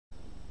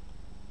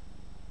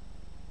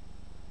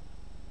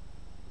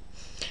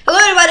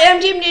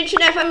Team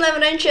Cherniaiev, I'm level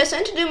 9 chess,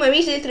 and to do my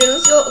weekly 3,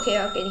 let's go. Okay,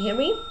 can you hear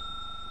me?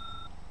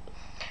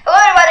 Hello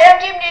everybody, I'm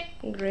Team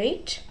Cherniaiev.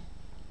 Great.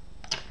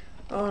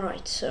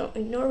 Alright, so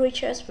in Norway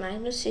chess,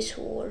 Magnus is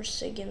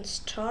wars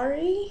against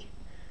Tari,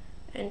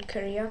 and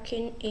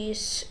Karyakin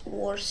is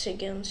wars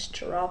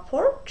against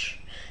Rapport.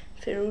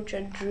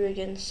 Ferrugia drew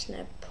against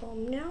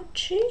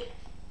Nepomniachtchi.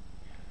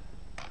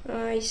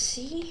 I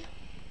see.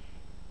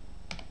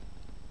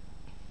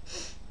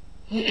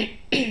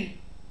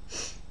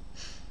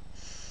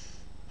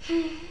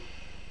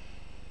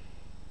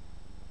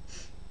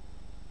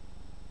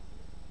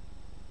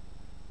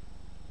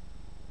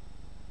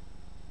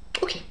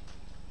 Okay.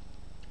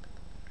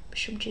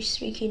 Bishop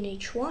g3, king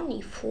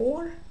h1,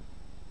 e4.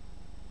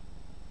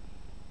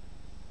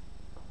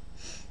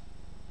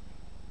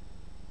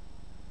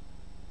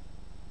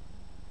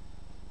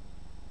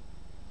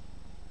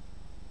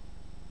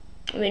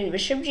 I mean,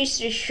 bishop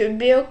g3 should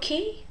be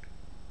okay.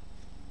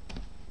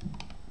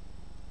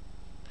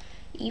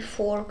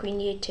 e4, queen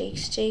e8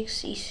 takes,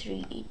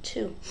 e3,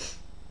 e2.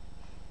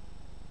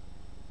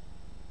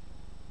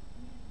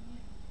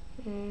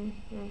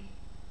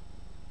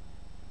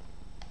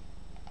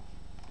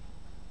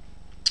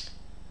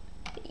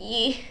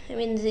 Yeah, I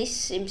mean, this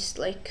seems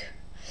like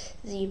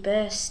the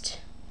best.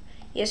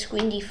 Yes,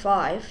 queen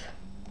d5.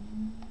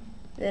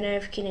 Then I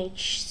have king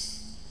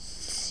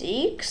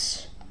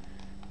h6.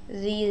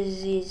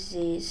 This,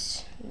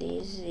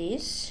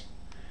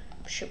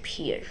 bishop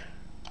here.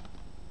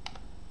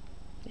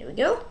 There we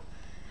go.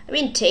 I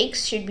mean,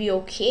 takes should be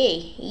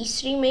okay.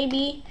 e3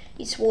 maybe.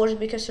 It's worse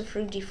because of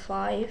rook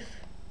d5.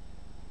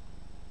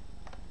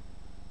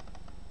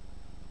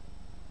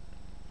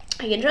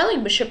 I can try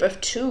like bishop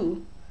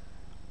f2.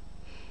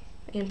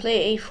 I can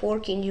play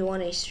a4, king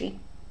g1, a3.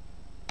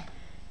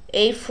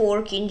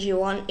 a4, king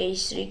g1,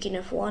 a3, king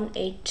f1,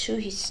 a2.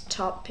 He's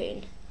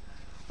stopping.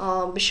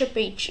 Bishop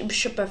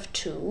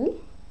f2.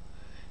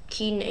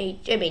 King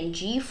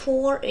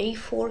g4,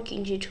 a4,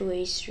 king g2,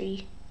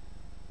 a3.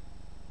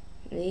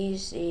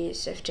 This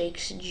is f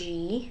takes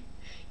g,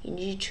 king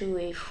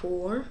g2,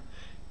 a4,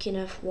 king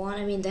f1.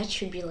 I mean, that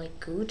should be like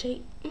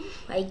good.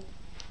 I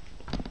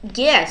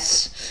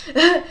guess.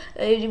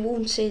 I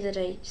won't say that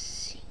I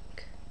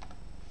think.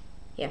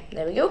 Yeah,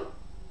 there we go.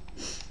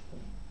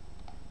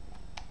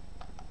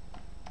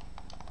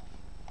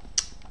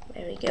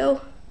 There we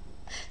go.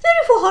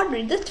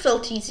 3400, that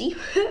felt easy.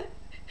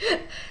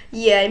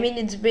 Yeah, I mean,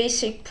 it's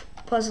basic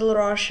puzzle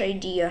rush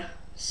idea,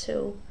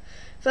 so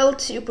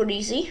felt super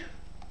easy.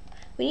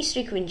 Queen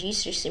e3, queen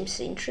g3 seems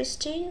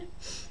interesting.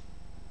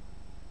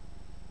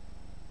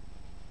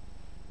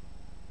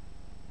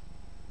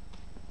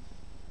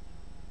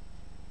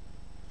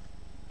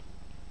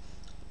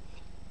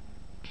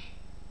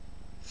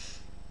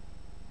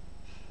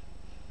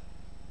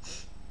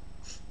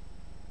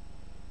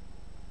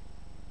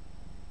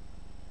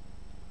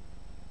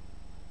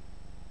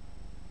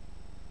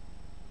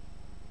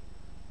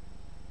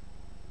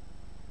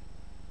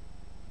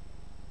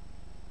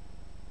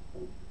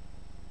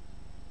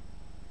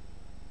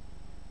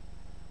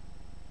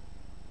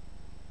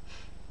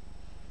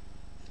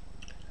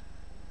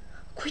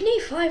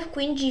 Queen a5,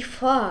 queen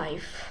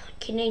g5,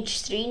 king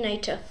h3,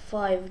 knight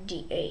f5,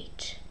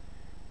 d8.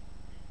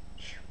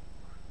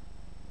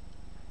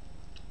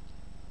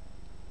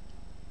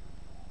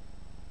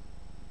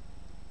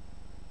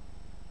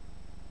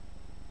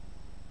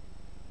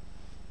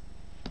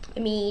 I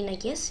mean, I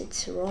guess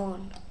it's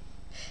wrong.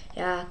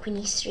 Yeah, queen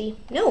e3.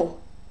 No.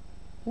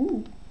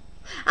 Ooh.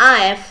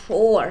 Ah,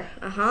 f4.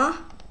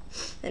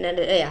 And then,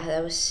 yeah,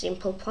 that was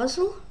simple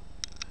puzzle.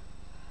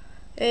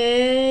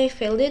 I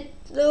failed it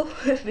though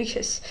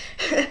because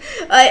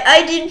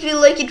I didn't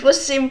feel like it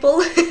was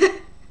simple.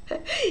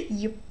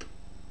 Yup.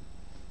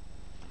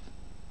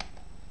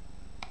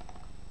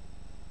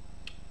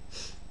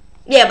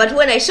 Yeah, but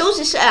when I saw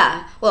this,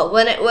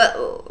 when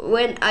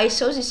I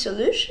saw the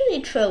solution,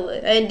 it felt.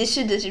 I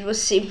understood that it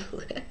was simple.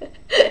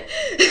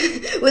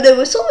 When I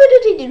was solving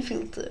it, it didn't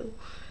feel so.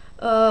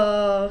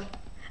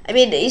 I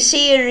mean, is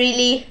he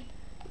really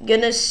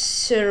gonna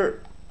survive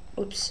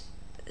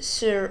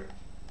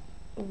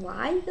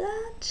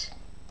that?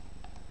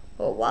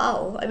 Oh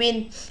wow! I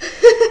mean,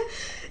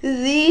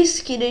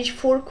 this king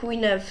h4,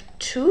 queen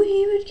f2,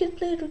 he would get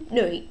played.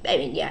 No, I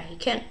mean, yeah, he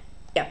can.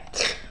 Yeah.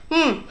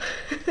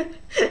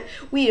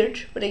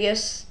 Weird, but I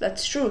guess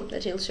that's true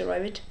that he'll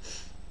survive it.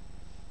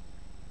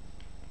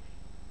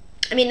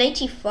 I mean,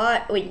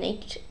 95. Wait,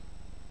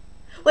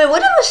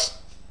 what I was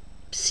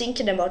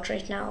thinking about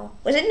right now,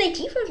 was it knight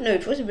e5? No,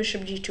 it was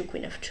bishop g2,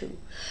 queen f2.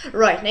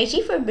 Right, knight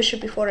e5,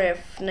 bishop e4,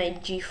 f,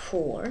 knight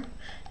g4,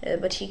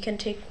 but he can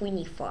take queen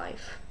e5.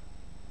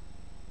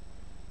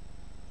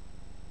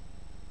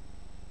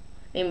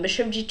 I mean,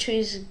 bishop g2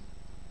 is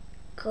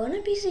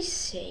gonna be the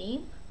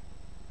same.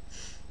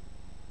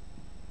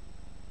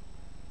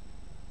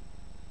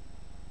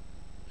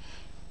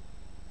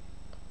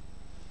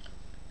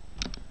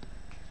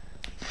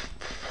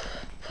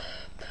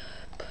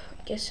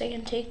 Guess I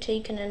can take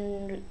Tykhon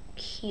and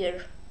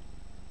here.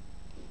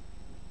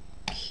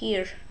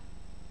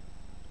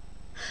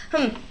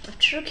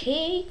 After rook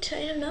 8,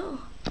 I don't know.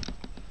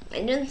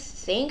 I don't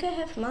think I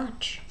have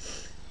much.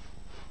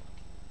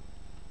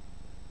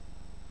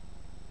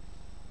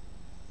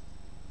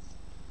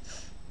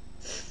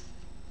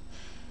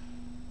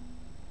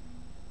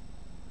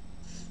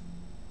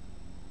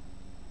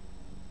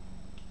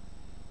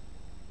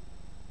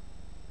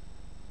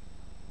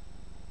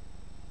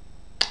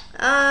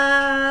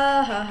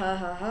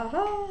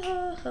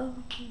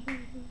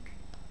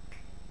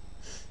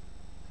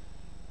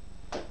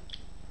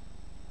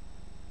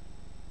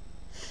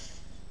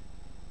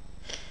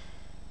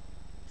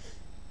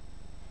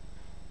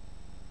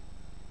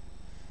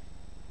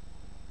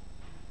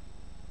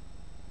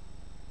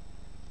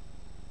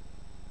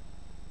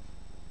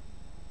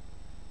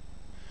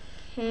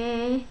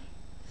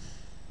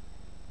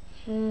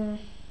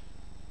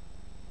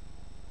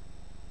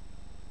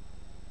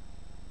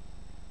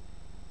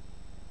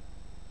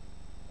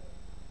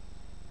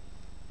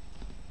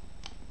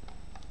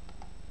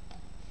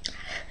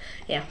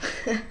 Yeah.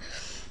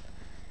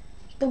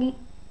 Boom.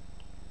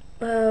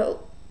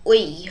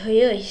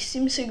 Oi,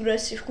 seems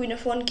aggressive. Queen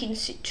f1, king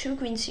c2,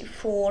 queen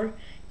c4,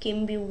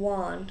 king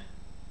b1.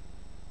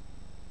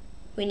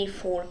 Queen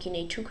e4, king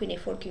a2, queen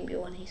a4, king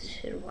b1. He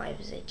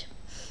survives it.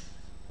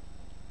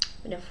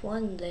 Queen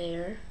f1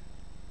 there.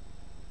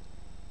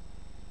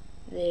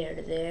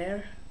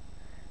 There.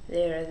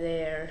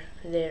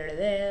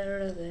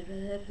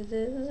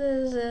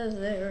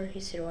 He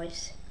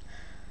survives.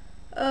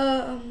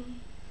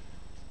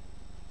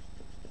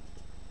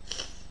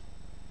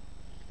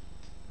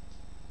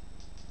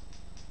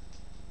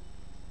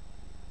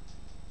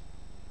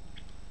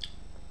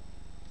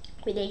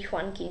 With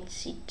h1 king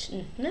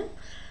c2. No.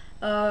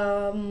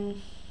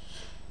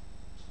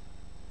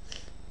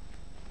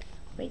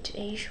 Wait,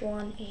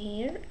 h1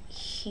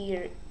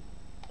 here.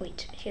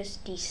 Wait, here's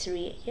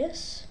d3,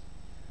 yes.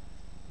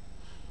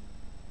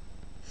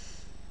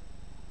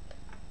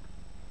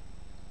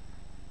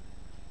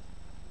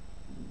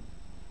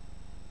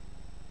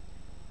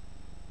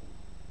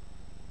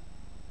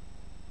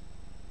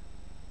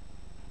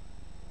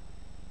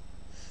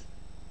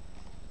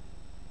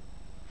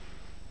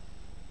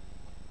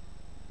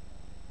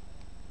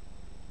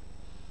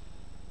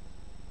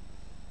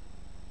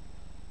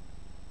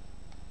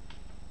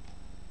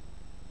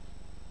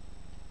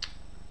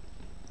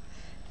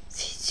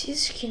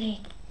 This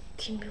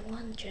can be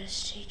one,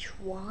 just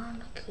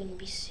h1, queen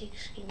b6,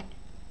 king.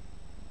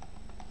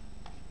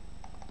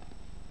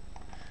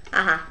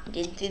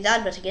 Didn't do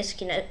that, but I guess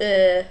king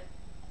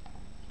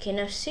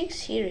f6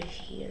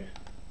 here.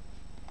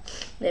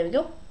 There we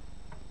go.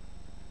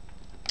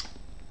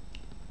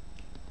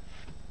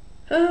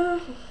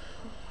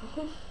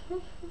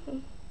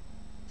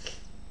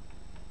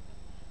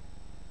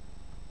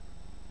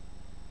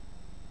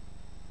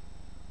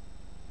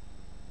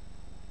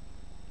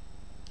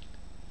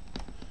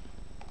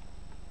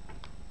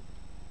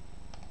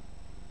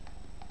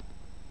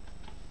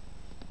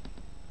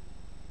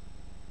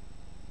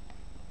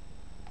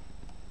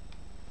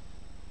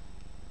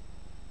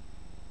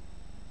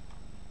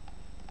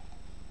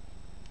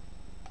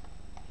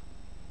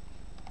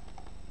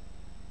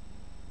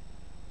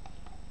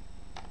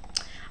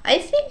 I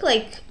think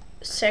like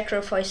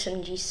sacrifice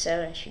on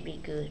g7 should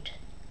be good.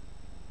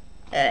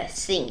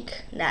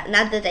 Think. Not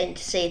that I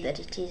say that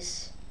it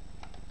is.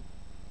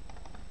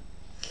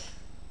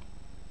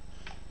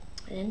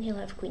 And then he'll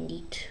have queen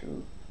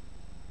d2.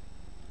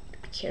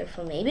 Be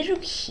careful. Maybe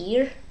rook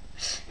here.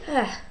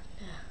 No.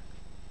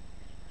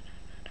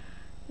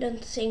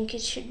 Don't think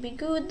it should be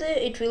good there.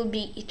 It will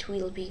be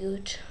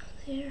good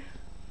there.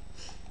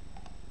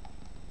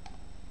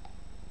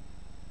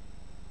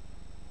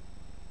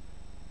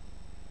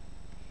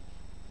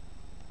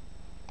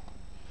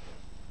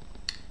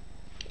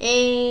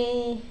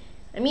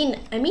 I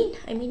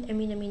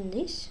mean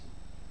this.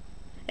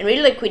 I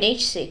really like queen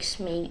h6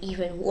 may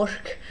even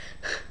work.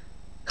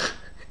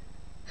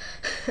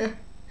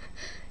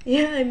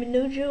 Yeah, I mean,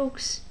 no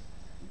jokes.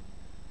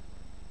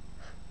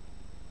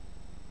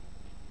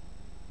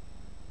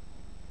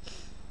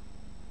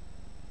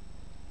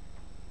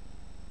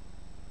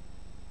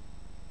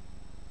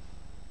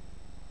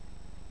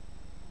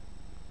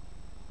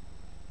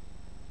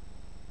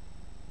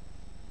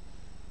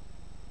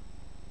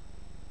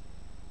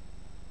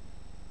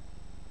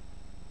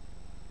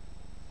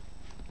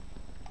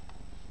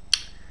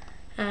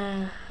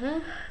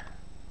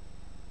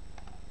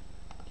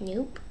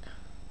 Nope.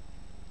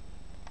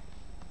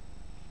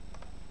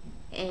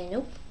 And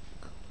nope.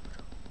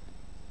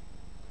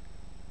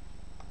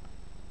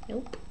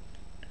 Nope.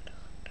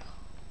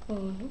 Oh,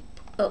 nope.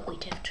 Oh,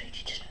 wait, I have to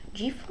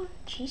g4,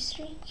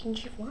 g3, king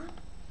g1.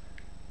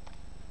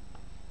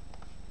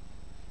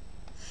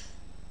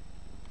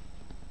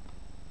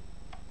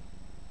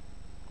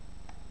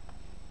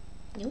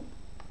 Nope.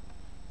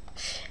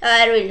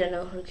 I really don't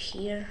know. Look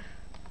here.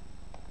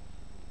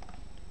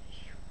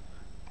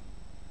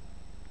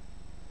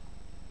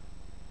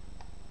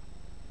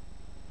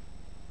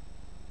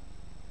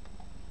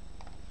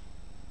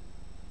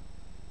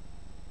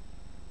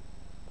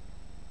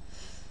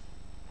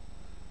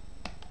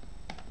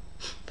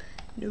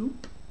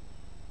 Nope.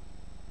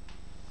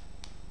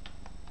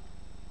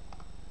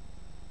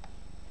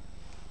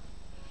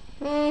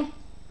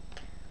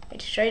 I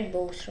tried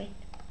both, right?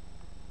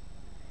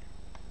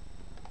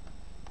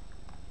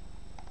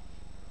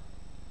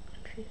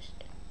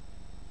 Confused.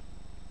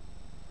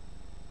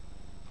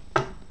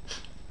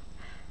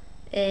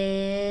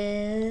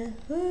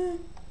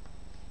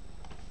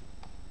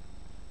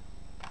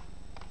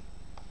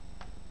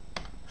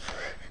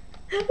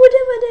 What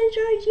haven't I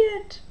tried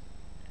yet?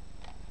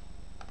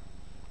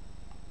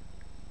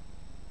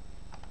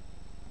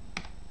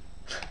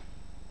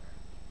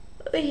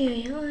 Oi,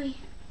 oi, oi.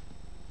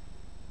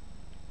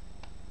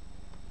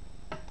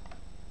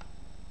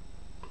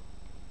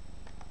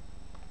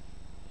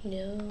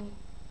 No.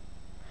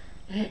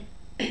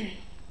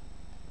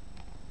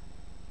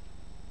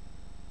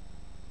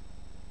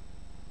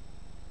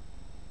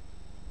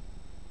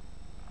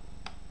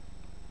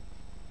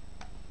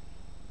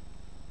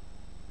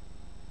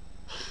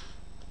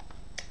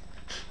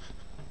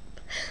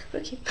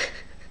 Okay.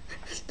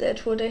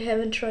 That's what I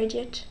haven't tried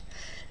yet.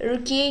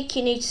 Rook E,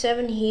 king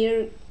h7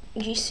 here.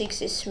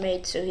 G6 is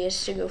made, so he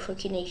has to go for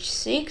king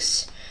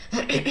h6.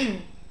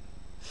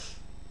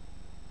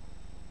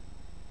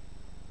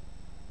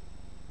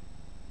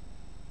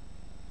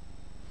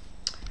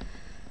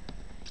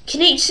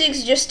 King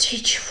h6, just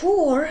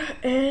h4,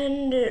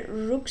 and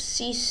rook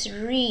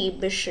c3,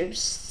 bishop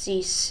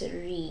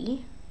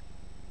c3.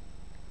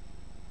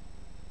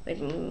 Wait.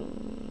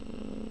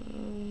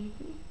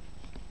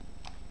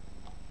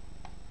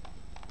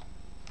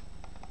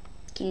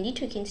 King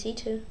d2, king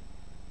c2.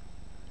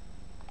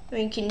 I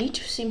mean, king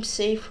d2 seems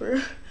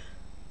safer.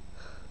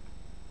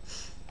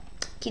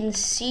 King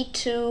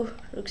c2,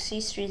 rook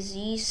c3,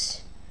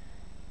 z's.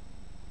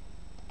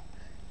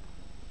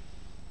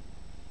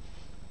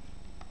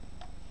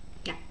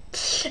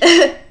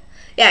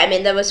 Yeah, I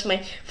mean, that was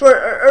my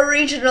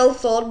original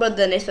thought, but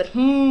then I thought,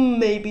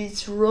 maybe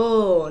it's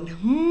wrong.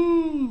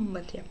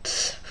 But yeah,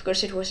 of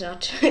course it was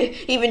not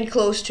even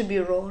close to be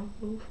wrong.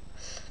 Ooh.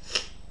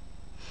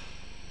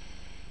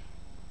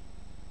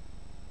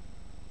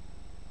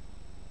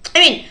 I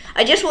mean,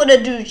 I just want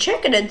to do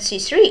check and then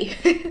c3.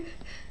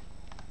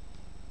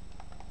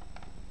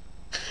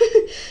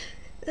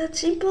 That's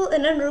simple.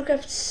 And then rook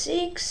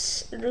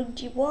f6, rook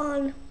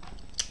d1,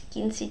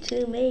 king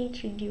c2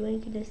 mate, rook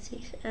d1, king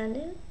f6,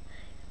 and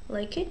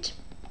like it.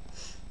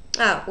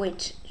 Ah,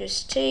 wait,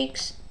 just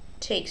takes,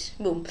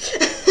 boom.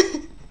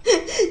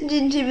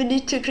 Didn't even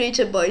need to create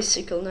a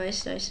bicycle.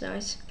 Nice.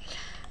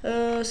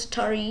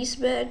 Star is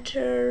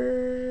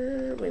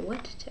better. Wait,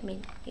 what? I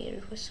mean, here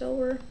it was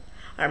over.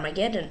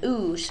 Armageddon.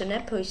 Ooh, so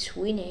Nepo is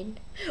winning.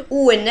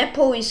 Ooh, and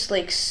Nepo is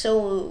like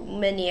so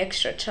many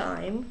extra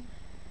time.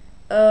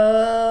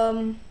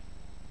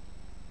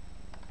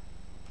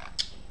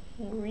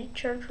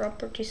 Richard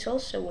Robert is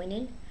also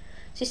winning.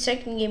 His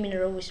second game in a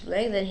row is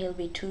black, then he'll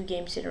be 2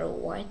 games in a row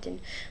white, then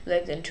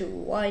black, then 2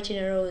 white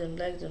in a row, then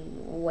black,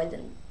 then white,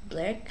 then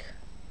black.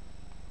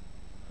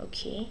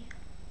 Okay.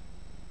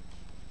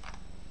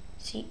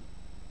 See.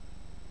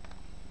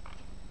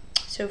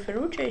 So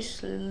Ferrugia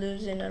is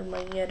losing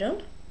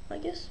Armageddon, I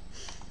guess.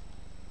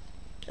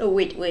 Oh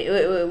wait. Usually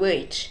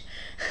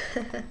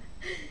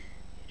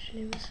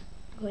was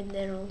going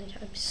there all the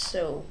time.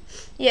 So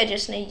yeah,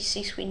 just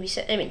 96 queen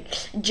b7. I mean,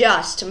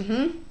 just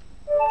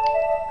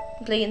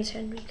play against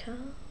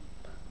henrykam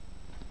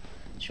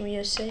from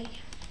USA.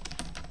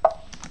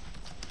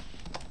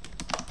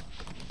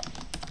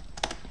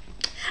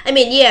 I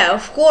mean, yeah,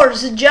 of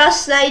course,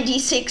 just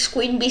 96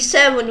 queen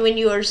b7 when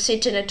you are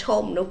sitting at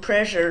home, no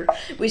pressure,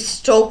 with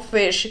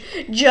Stockfish,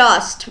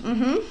 just,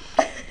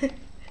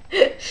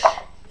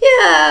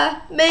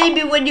 yeah,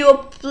 maybe when you're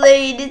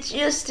playing, it's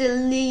just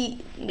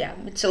yeah,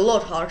 it's a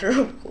lot harder,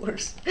 of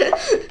course.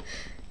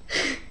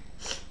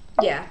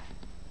 Yeah.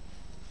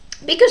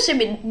 Because, I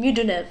mean, you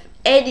don't have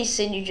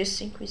anything, you just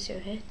think with your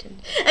head.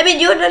 And I mean,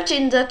 you're not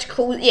in that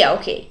cold. Yeah,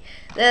 okay.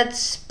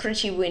 That's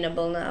pretty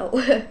winnable now.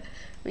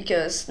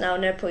 Because now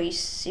Nepo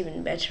is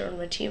even better on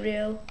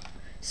material.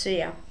 So,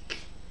 yeah.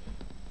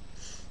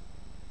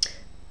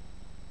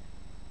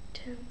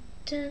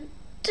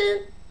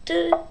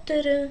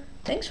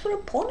 Thanks for a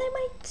pawn, I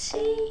might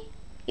say.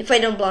 If I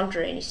don't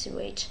blunder anything,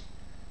 wait.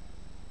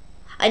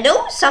 I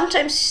know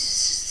sometimes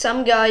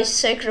some guys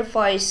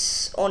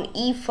sacrifice on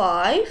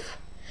e5.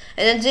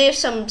 And then they have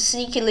some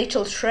sneaky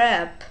little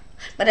trap.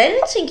 But I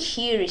don't think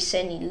here is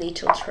any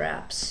little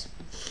traps.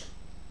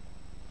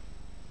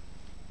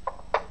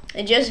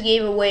 I just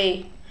gave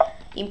away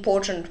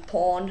important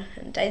pawn.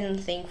 And I don't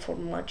think for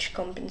much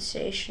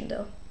compensation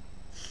though.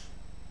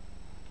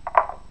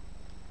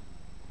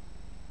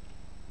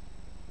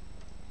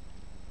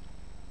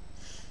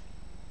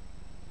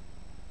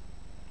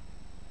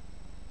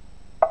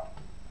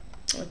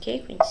 Okay,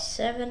 queen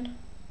c7.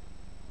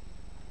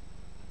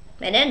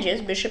 And then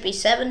just bishop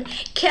e7,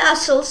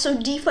 castle, so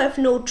d5,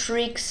 no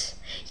tricks.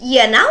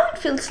 Yeah, now it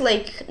feels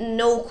like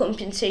no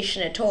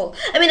compensation at all.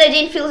 I mean, I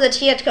didn't feel that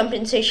he had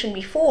compensation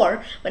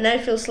before, but now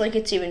it feels like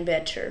it's even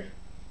better.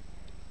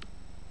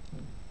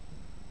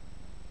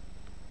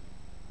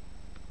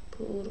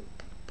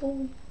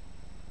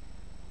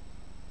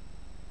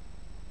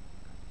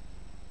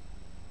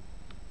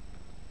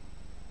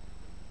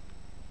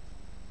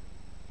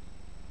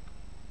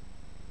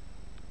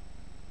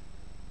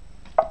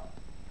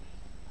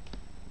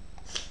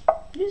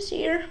 This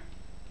year,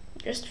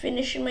 just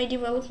finishing my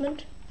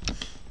development.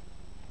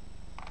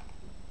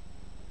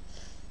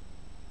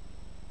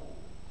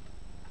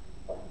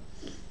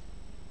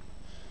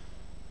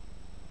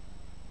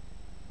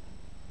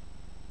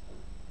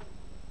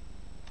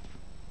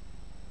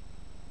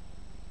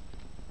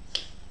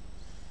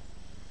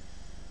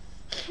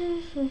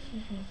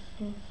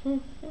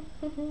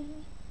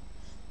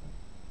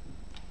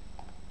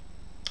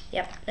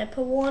 Yep,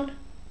 Nepal won.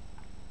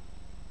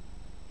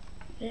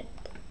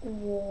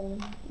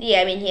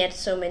 Yeah, I mean, he had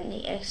so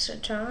many extra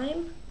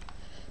time.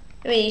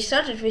 I mean, he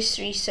started with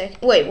 3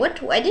 seconds. Wait,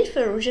 what? Why did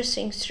Ferrugia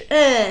sing 3?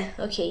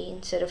 Okay,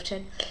 instead of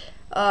 10.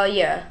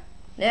 Yeah.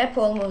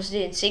 Nepal almost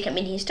did 6. I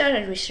mean, he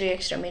started with 3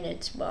 extra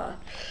minutes, but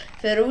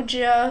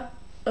Ferrugia,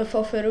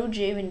 for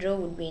Ferrugia, even Joe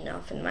would be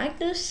enough. And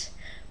Magnus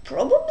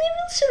probably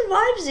will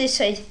survive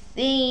this, I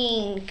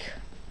think.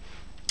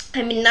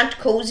 I mean, not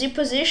cozy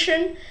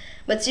position,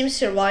 but seems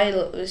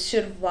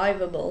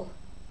survivable.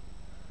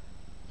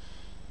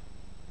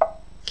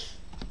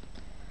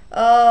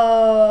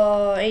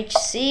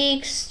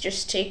 H6,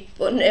 just take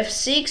on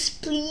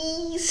F6,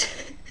 please.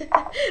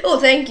 Oh,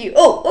 thank you.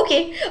 Oh,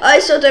 okay.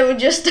 I thought I would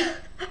just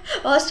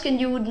ask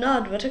and you would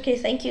not, but okay,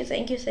 thank you,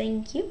 thank you,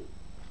 thank you.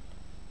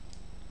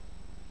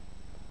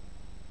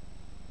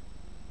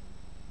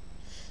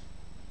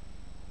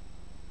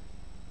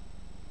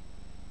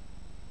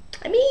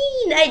 I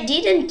mean, I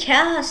didn't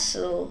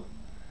castle.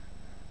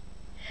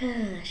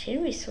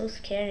 Shouldn't be so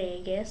scary,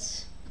 I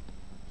guess.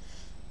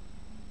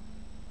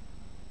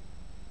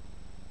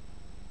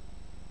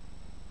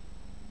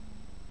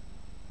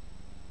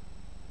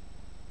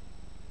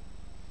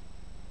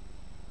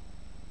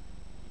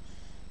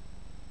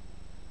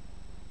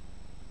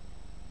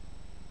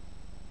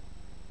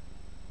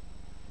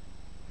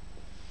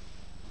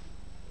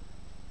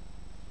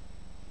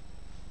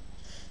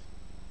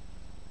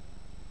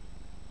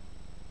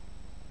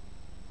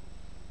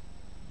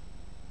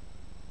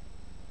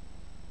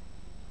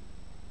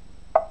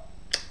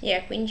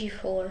 Yeah, Queen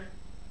G4.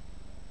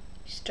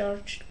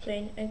 Start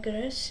playing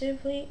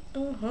aggressively.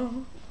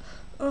 Rook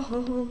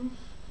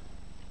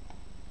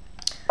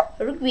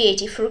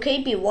B8, if Rook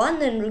A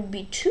B1 and Rook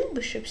B2,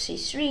 Bishop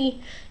C3,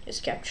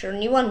 just capture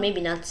only one. Maybe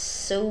not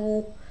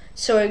so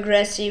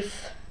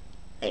aggressive.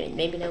 I mean,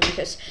 maybe no,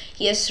 because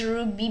he has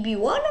Rook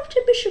BB1 after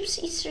Bishop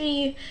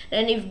C3,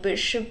 and if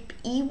Bishop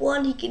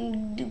E1, he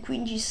can do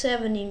Queen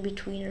G7 in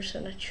between, or so,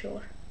 not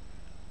sure.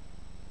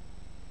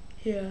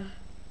 Yeah.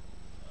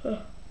 Huh.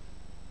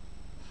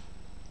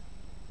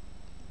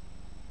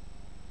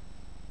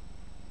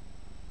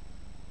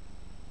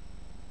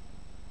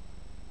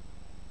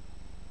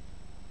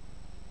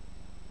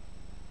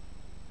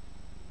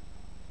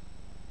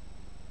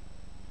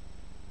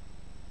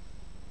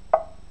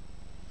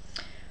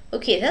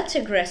 Okay, that's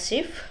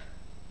aggressive.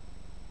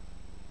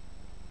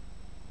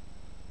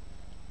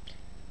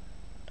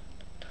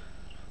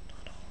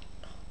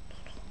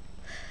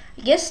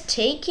 I guess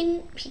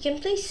taking, he can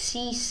play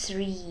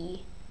C3.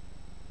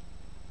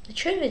 Not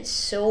sure if it's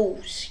so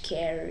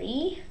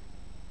scary,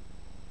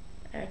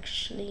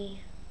 actually.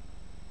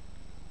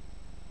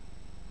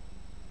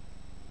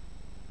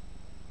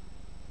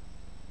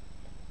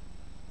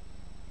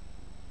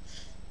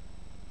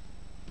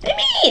 I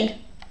mean,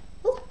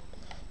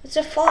 it's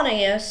a fun, I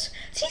guess.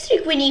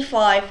 C3 Queen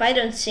E5, I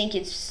don't think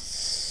it's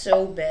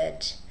so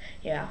bad.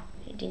 Yeah,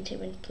 he didn't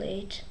even play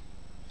it.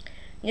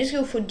 Let's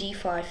go for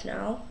D5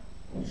 now.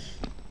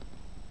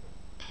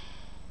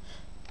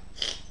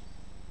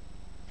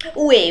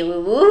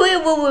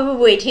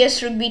 Wait, he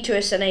has Rook B2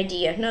 as an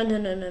idea. No.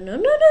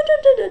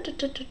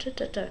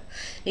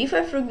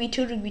 D5, Rook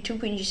B2,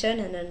 Queen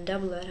G7, and then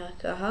double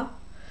attack.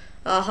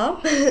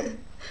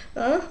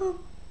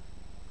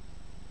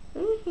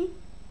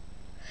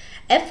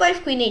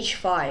 F5, Queen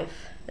H5.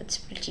 That's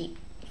pretty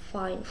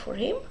fine for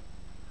him.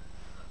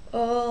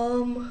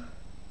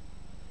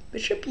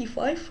 Bishop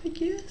E5, I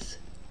guess.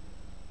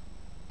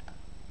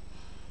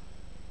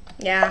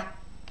 Yeah.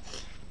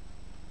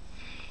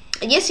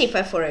 I guess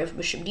if5 for F,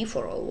 Bishop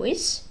D4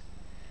 always.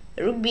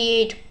 Rook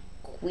B8,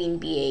 Queen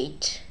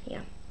B8.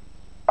 Yeah.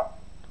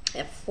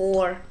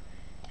 F4.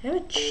 I have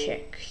a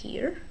check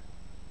here.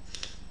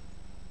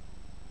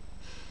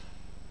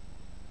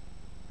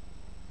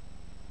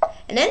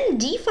 And then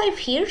D5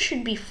 here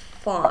should be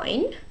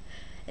fine.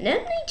 And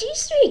then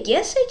G3, I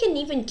guess I can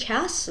even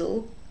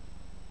castle.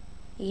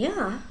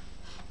 Yeah.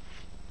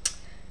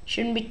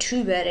 Shouldn't be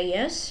too bad, I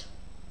guess.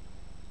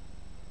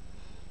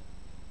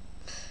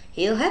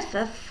 He'll have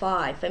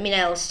F5. I mean,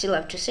 I'll still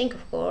have to think,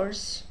 of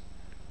course.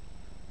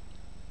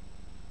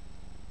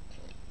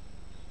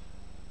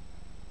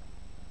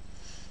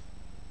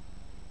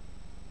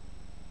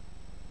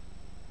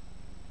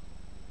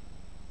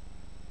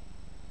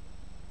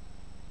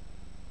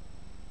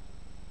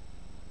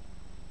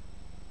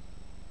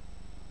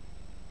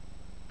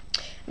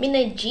 I mean,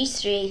 knight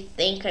g3, I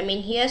think. I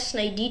mean, he has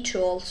knight d2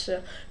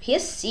 also. He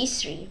has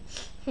c3.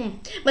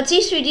 But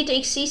c3, d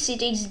takes c, c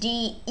takes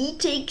d, e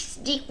takes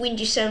d, queen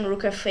g7,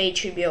 rook f8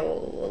 should be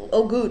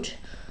all good.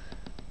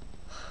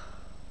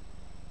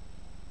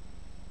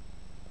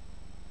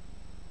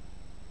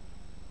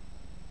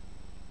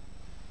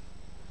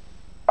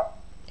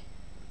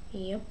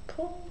 Yep.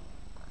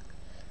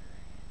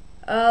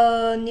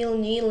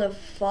 Nil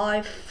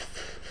f5.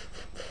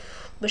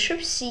 Bishop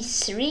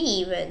c3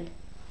 even.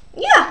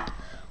 Yeah,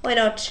 why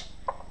not?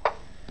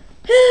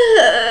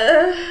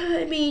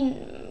 I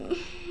mean,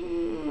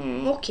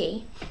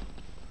 okay.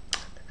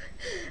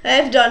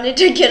 I've done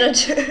it. I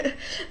cannot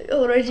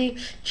already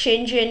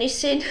change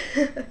anything.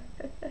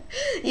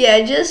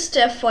 Yeah, just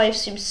f5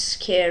 seems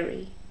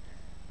scary.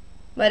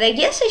 But I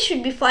guess I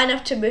should be fine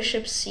after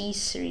bishop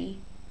c3.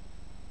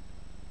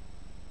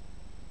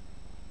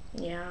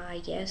 Yeah, I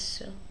guess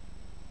so.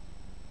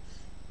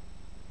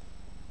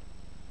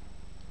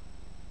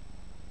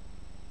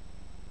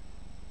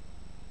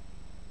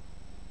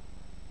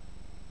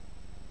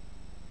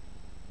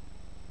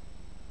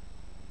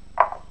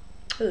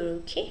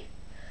 Okay.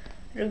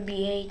 Rook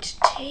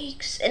b8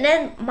 takes, and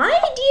then my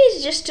idea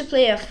is just to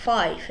play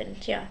f5,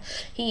 and yeah,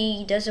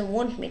 he doesn't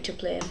want me to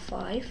play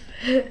f5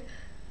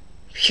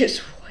 because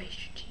why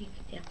should he?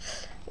 Yeah,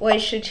 why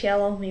should he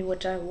allow me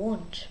what I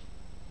want?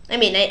 I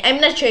mean, I'm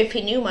not sure if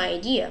he knew my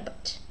idea,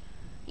 but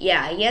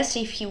yeah, I guess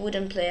if he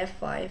wouldn't play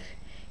f5,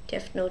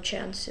 he'd have no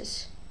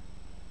chances.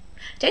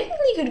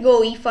 Technically, could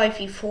go e5,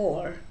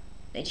 e4,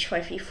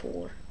 h5,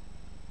 e4.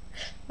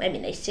 I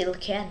mean, I still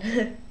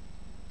can.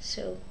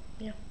 So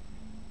yeah.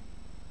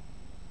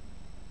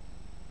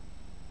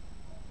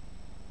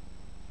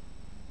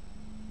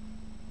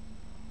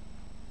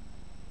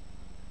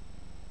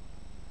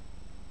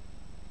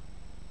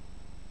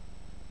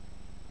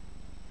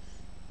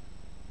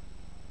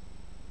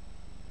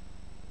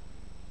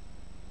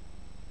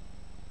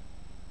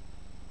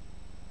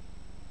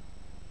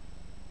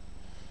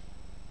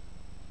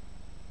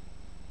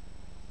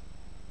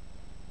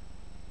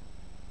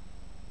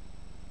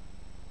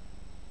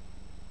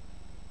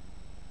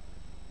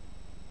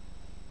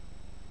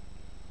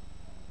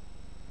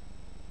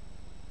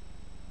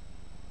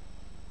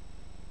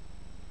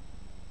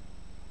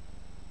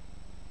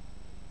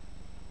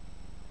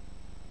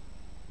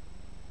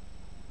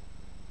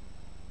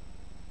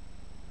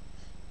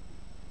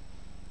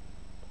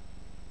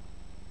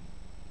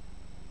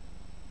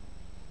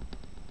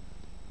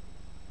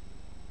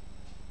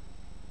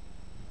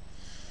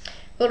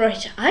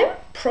 Alright, I would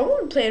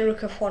probably play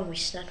rook f1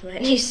 with not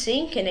many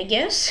thinking, I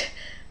guess,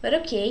 but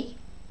okay.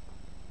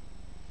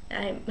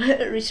 I'm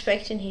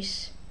respecting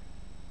his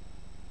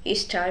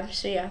time,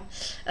 so yeah.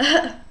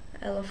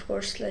 I'll of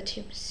course let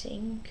him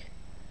think,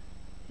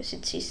 because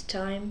it's his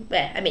time.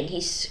 Well, I mean,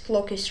 his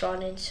clock is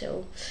running,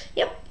 so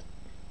yep.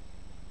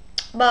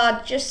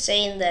 But just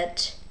saying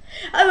that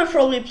I would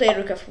probably play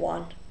rook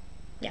f1,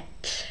 yeah,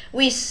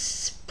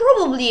 with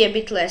probably a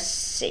bit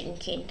less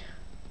thinking.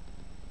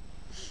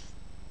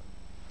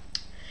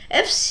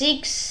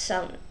 f6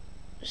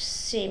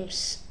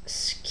 seems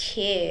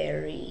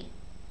scary.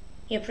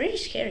 Yeah, pretty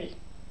scary.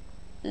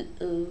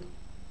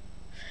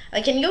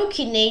 I can go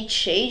king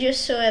h8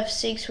 just so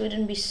f6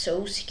 wouldn't be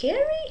so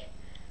scary.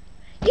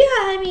 Yeah,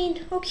 I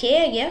mean,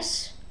 okay, I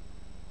guess.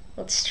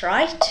 Let's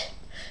try it.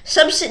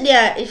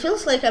 Yeah, it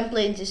feels like I'm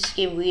playing this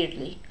game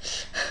weirdly.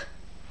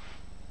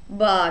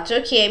 But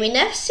okay, I mean,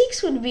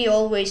 f6 would be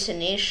always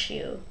an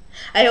issue.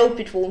 I hope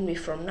it won't be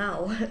from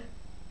now.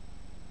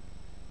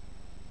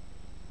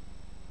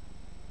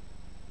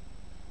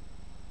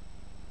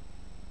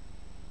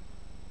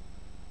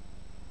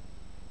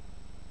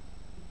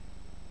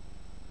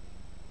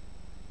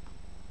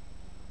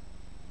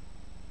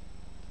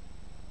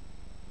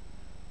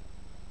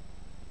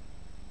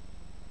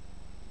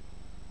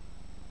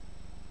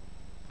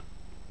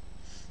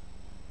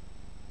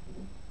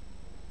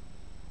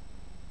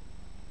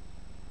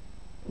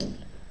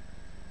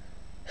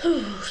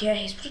 Yeah,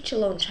 it's pretty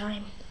long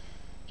time.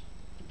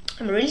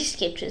 I'm really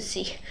scared to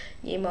see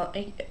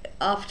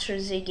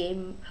after the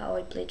game how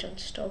I played on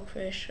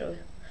Stockfish. So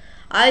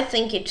I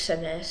think it's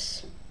an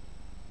S.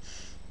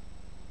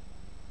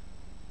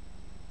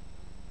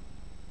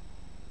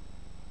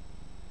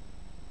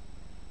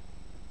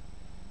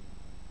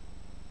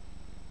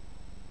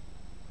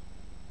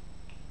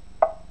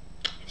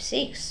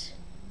 F6.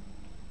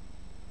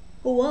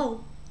 Oh wow.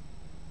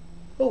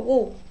 Oh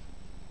whoa.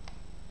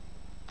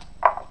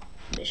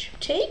 Bishop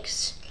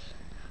takes.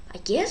 I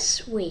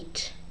guess,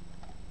 wait.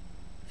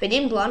 If I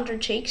didn't blunder,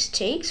 takes,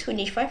 queen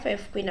h5, I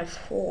have queen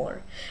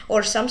f4.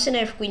 Or something, I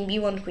have queen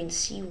b1, queen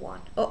c1.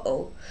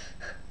 Uh-oh.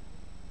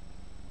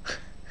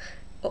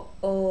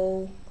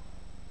 Uh-oh.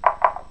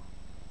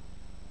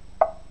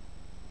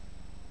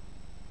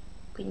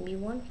 Queen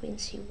b1, queen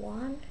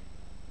c1.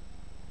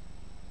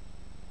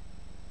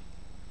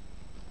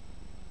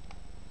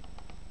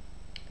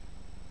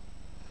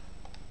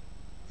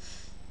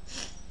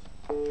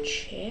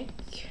 Check.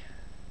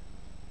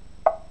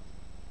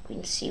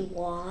 Queen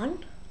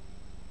c1.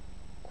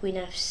 queen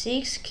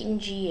f6, king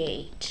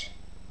g8.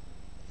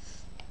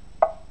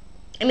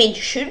 I mean,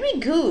 should be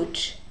good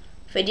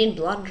if I didn't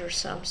blunder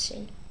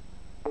something.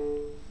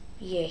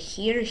 Yeah,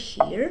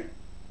 here.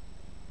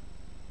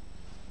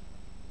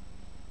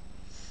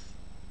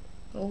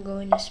 All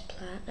going as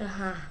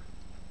planned.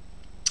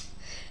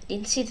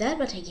 Didn't see that,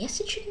 but I guess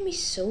it shouldn't be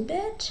so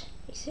bad,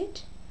 is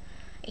it?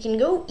 I can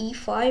go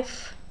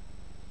e5.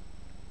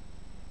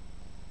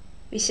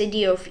 This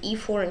idea of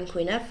e4 and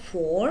queen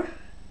f4.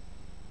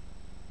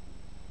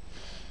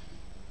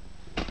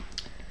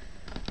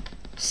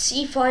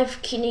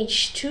 c5, king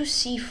h2,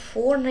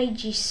 c4, knight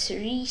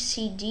g3,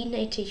 cd,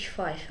 knight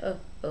h5.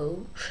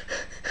 Oh.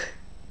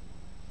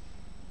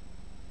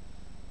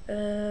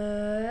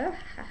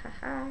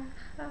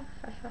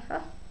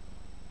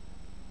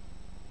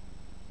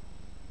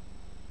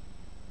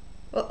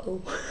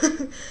 Uh-oh.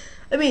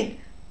 I mean,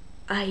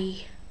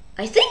 I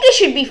think I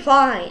should be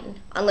fine,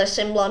 unless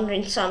I'm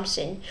blundering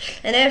something.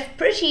 And I have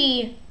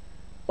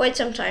quite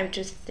some time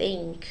to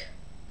think.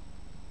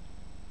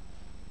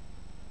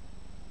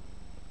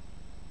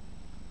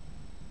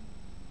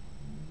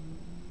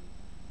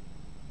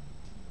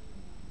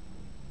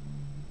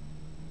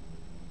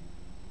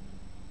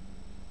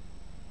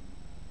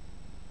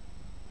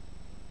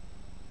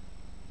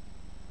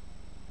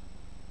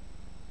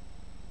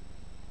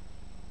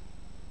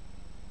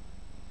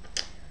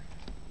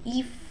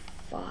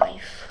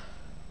 e5.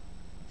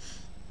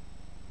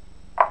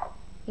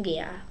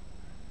 Yeah,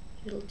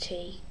 we'll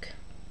take.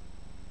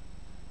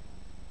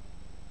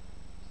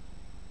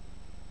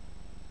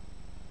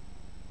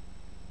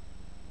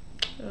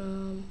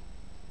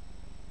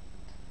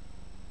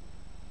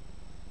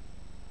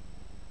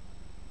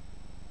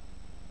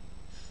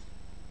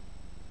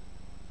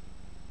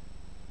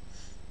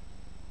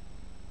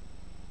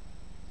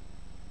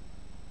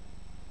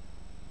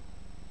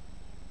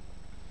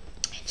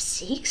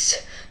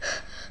 f6.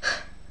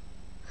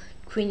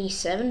 Queen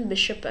e7,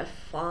 bishop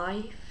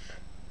f5,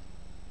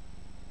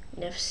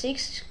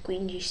 f6,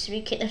 queen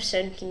g3, king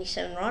f7, king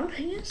e7 run,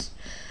 I guess.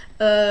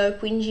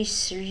 Queen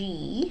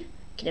g3,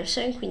 king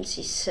f7, queen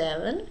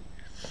c7,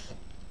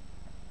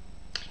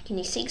 king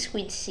e6,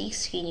 queen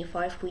c6, king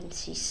e5, queen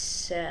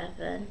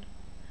c7,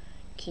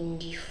 king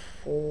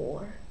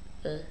d4.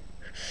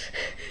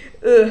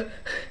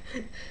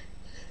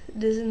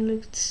 Doesn't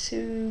look so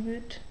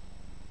good.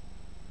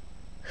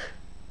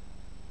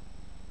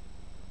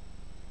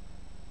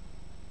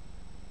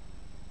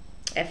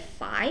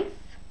 f5,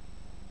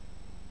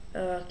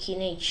 king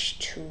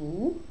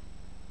h2,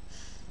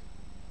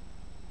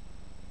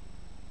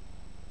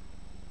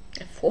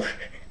 f4.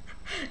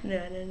 No.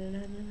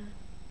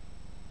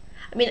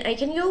 I mean, I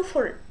can go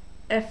for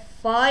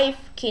f5,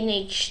 king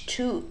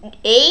h2,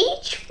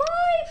 h5.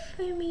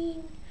 I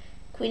mean,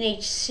 queen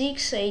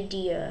h6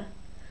 idea.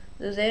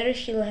 There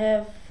she'll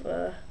have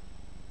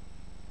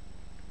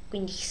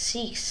queen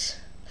d6,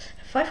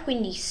 f5,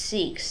 queen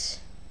d6.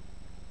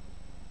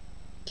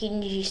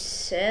 King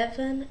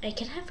g7, I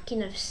can have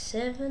king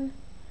f7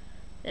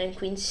 and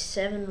queen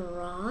c7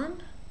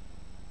 run.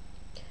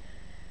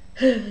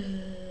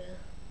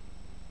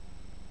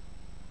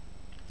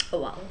 Oh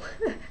wow.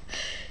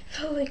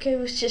 Felt like I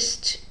was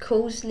just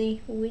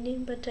cozily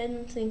winning, but I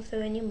don't think so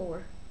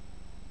anymore.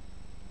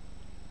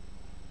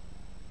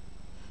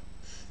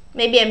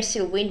 Maybe I'm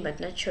still winning, but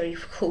not sure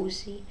if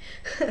cozy.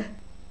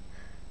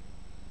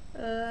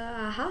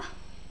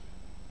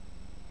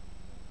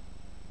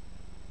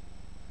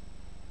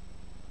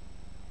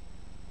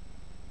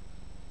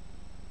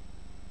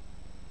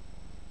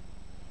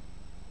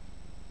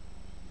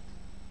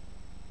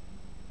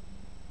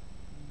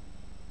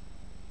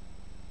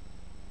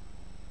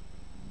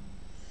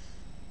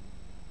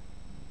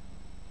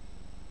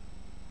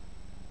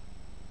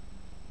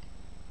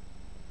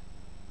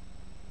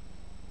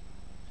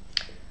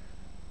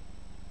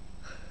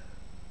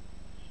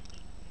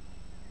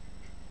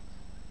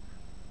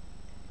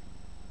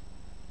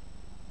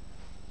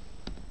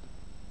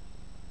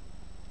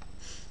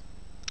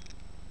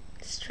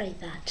 Let's try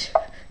that.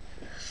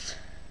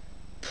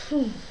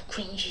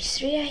 Queen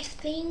g3, I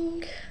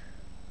think.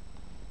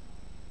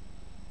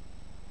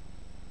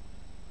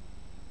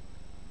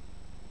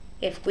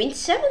 If queen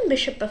 7,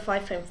 bishop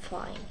f5, I'm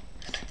fine.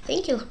 I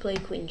think he'll play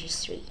queen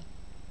g3.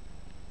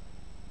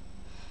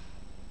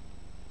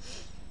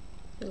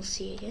 We'll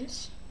see, I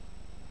guess.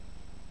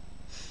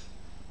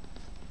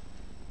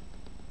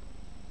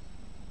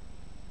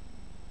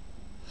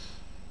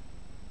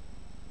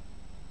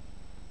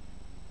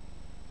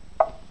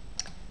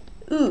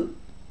 Ooh.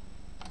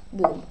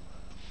 Boom.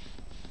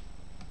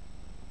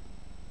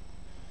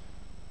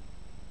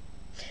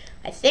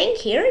 I think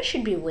here I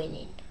should be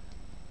winning.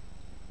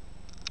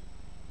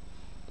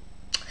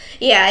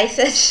 Yeah, I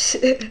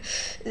thought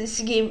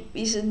this game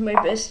isn't my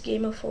best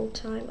game of all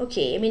time.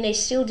 Okay, I mean, I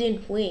still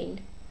didn't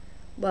win,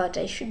 but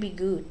I should be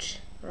good,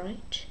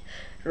 right?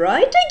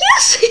 Right, I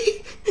guess?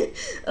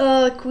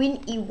 Queen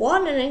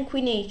e1 and then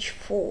queen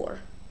h4.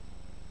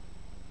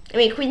 I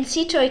mean, queen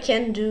c2 I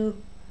can do,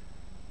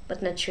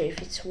 but not sure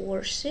if it's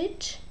worth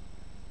it.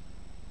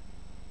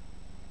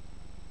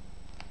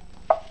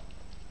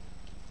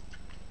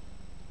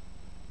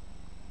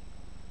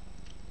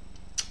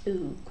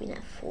 Ooh, queen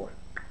f4.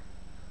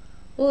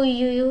 Oi,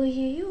 oi, oi,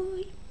 oi,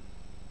 oi.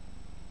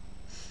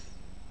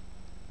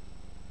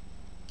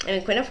 I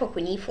mean, queen f4,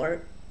 queen e4,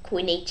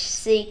 queen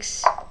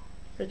h6,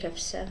 rook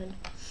f7.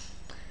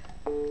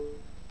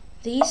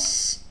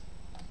 These.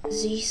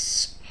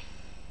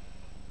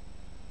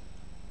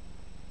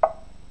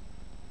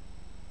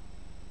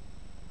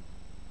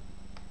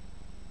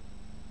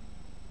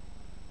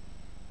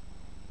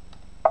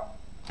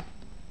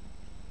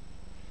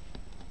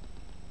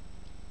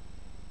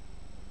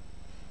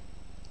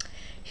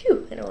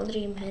 Phew, an old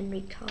dream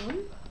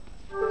henrykam.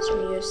 It's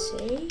from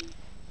USA.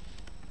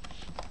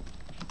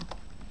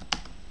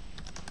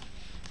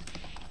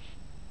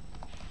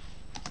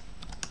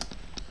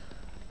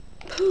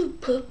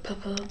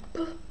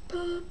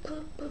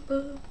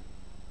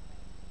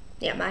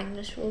 Yeah,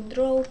 Magnus will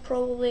draw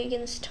probably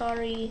against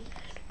Tari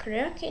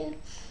Karyakin.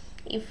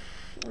 If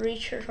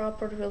Richard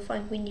Rapport will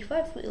find queen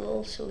d5, we'll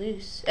also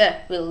lose.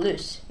 We'll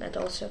lose, not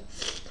also.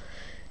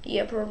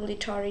 Yeah, probably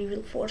Tari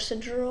will force a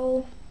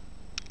draw.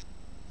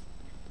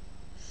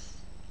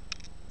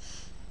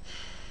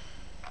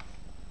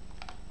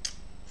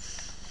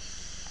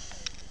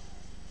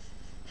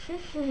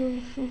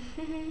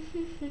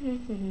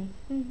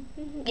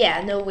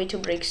 Yeah, no way to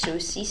break through.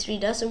 c3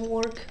 doesn't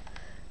work.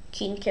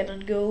 King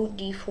cannot go.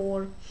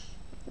 d4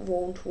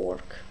 won't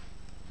work.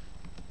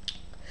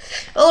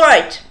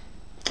 Alright,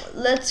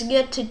 let's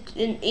get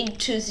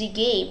into the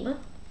game.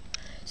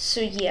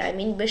 So yeah, I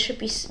mean bishop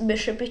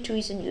e2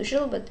 is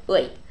unusual, but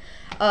wait,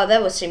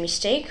 that was a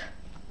mistake.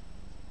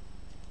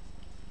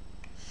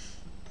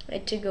 I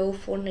had to go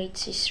for knight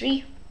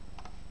c3.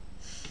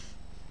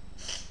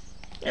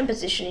 And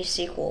position is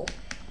equal.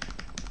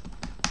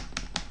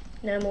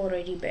 Now I'm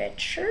already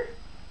better.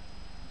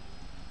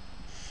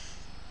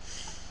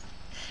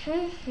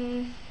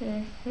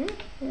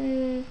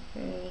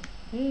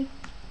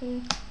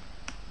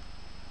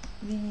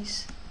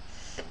 These.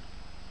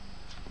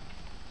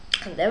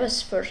 And that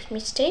was first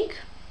mistake.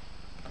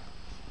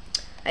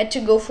 I had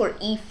to go for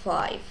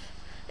e5.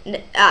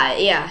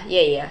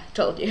 Yeah,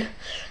 told you.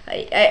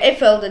 I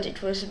felt that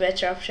it was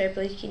better after I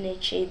played king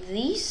h8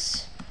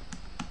 these.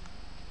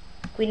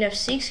 Queen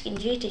f6, king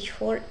g8,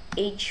 h4,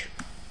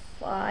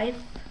 h5,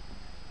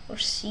 or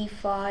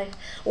c5. I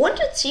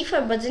wanted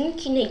c5, but then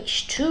king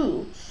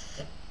h2.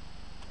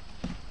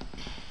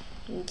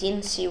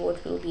 Didn't see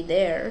what will be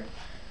there.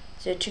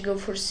 So to go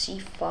for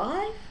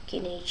c5,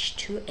 king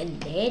h2,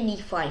 and then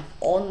e5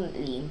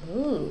 only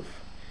move.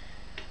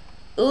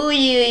 Oi,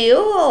 oi,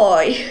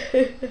 oi.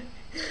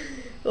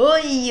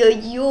 Oi,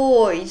 oi,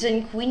 oi.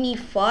 Then queen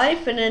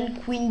e5, and then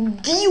queen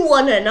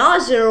d1,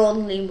 another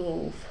only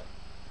move.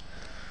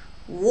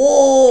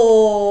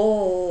 Whoa,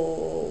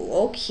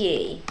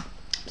 okay.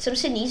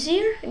 Something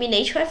easier? I mean,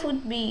 h5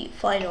 would be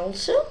fine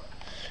also.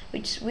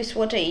 With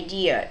what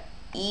idea?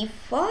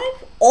 e5?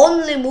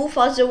 Only move,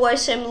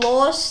 otherwise I'm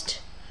lost.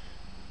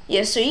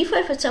 Yeah, so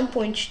e5 at some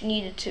point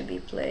needed to be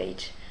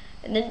played.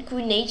 And then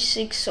queen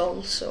h6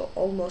 also,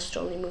 almost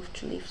only move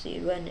to leave the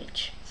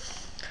advantage.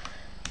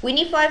 Queen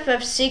e5,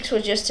 f6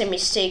 was just a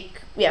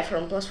mistake, yeah,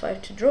 from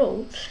 +5 to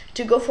draw.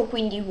 To go for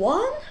queen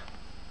d1.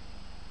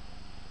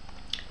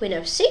 Queen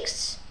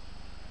f6,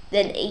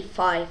 then a5.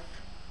 I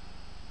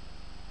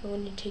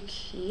want to take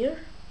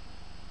here.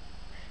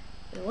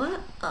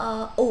 What?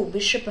 Oh,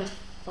 bishop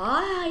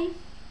f5.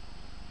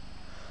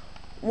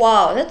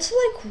 Wow, that's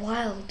like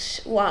wild.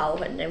 Wow,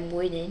 and I'm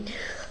winning.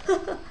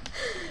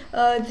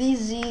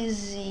 This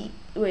is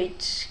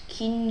wait,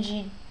 king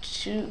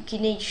g2,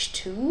 king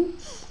h2.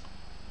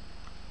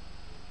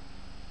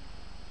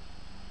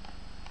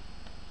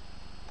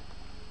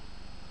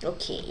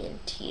 Okay,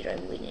 and here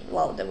I'm winning.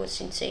 Wow, that was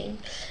insane.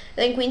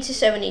 Then queen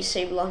c7 is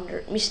a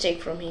blunder,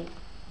 mistake from him.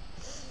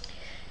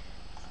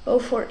 Oh,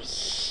 for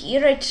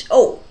here it's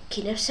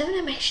king f7.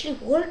 I'm actually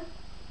won.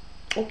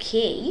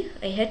 Okay,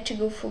 I had to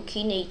go for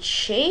king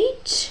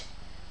h8.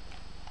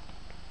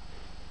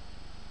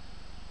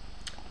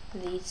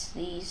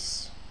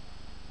 These.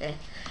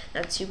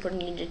 Not super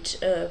needed.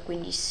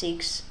 Queen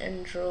d6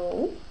 and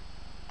draw.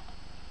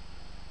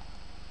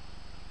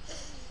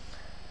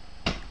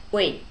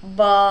 Wait,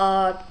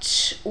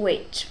 but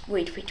wait.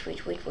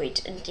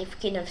 And if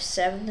king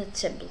f7,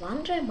 that's a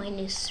blunder.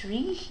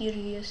 -3. Here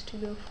he has to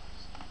go.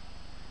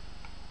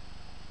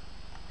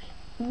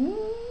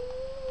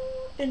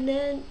 And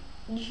then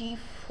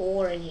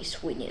g4, and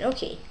he's winning.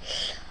 Okay,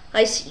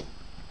 I see.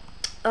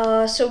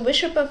 So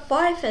bishop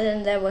f5, and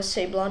then there was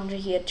a blunder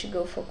here to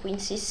go for queen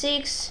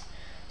c6.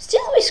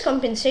 Still with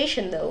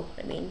compensation though.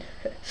 I mean,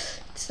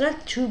 it's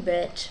not too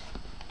bad.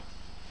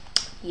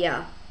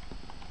 Yeah.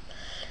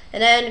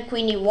 And then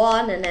queen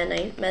e1, and then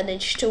I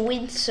managed to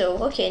win. So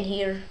okay, and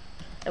here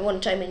I won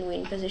time in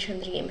win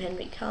position 3 game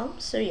henrykam.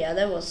 So yeah,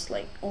 that was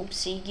like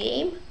oopsie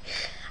game.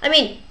 I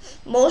mean,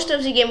 most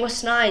of the game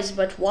was nice,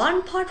 but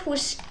one part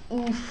was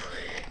oof.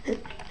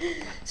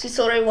 So it's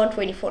already won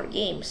 24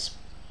 games.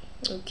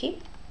 Okay,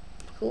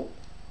 cool.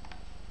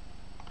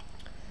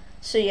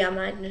 So yeah,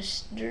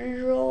 Magnus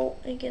draw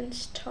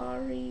against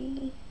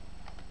Tari.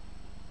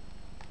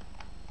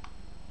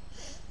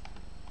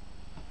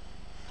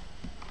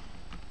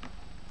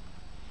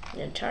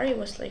 Atari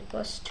was like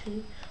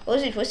 +2.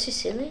 Was it was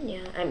Sicilian?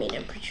 Yeah, I mean,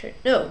 I'm pretty sure.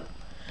 No.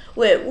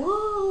 Wait,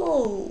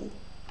 whoa!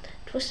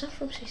 It was not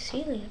from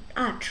Sicilian.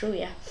 Ah, true,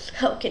 yeah.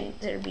 How can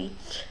there be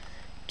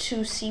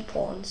 2 C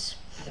pawns?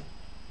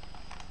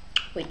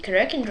 Wait,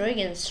 correct and draw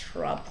against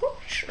Rapport?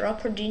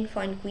 Rapport didn't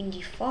find Queen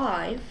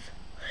D5.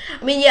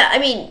 I mean, yeah, I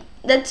mean,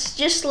 that's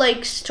just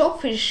like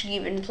Stockfish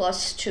given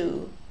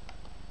 +2.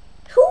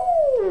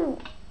 Whoo!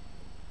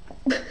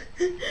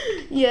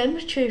 Yeah, I'm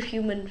not sure if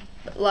human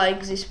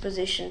likes this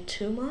position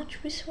too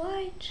much with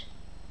white.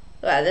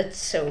 Wow, that's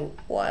so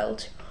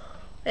wild.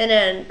 And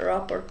then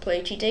Rapport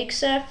play G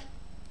takes F.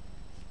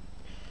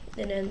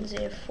 And then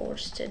they're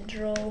forced to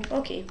draw.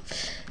 Okay,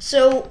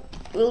 so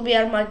will be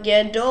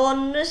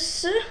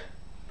Armageddon's.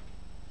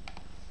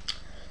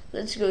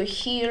 Let's go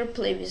here,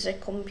 play with a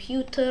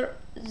computer.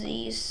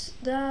 This,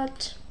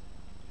 that.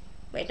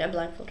 Wait, I'm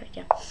blindfolded,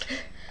 yeah.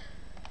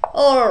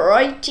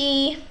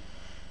 Alrighty.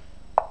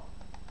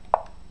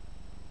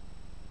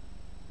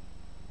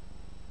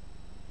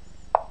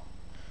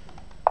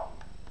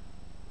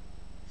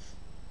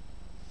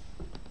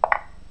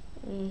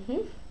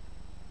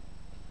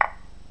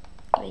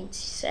 Queen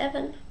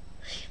C7.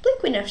 Play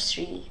Queen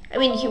F3. I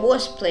mean, he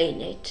was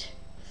playing it.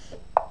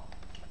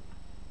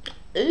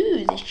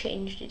 Ooh, they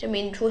changed it. I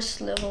mean, it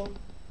was level.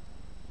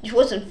 It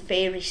wasn't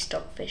Fairy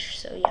Stockfish,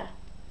 so yeah.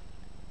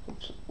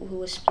 Who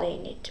was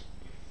playing it?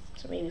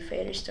 So maybe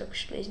Fairy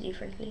Stockfish plays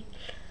differently.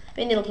 I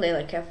mean, he'll play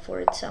like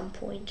F4 at some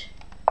point.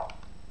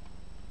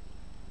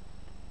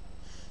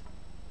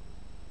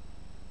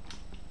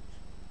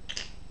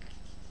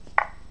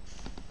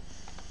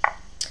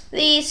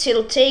 This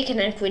he'll take, and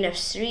then Queen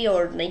F3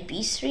 or Knight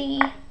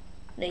B3.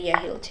 No, yeah,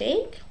 he'll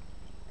take.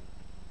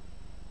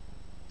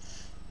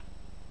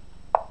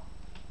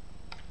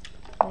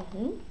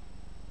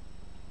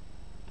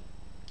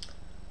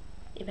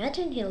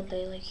 Imagine he'll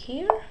play like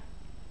here.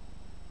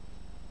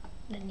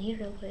 Then here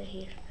he'll play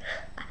here.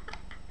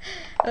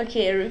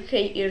 Okay, Rook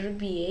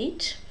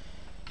B8.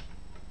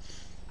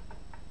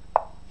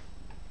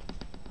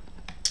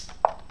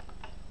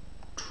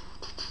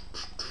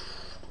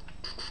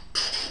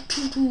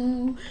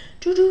 I'm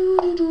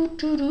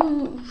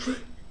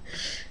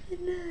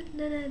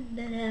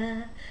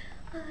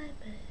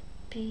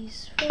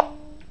peaceful.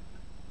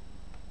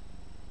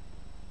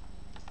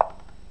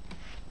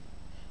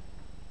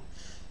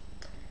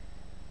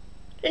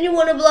 Don't you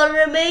want a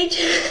blunder, mate?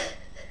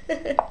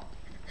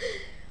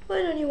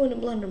 Why don't you want a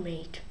blunder,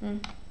 mate?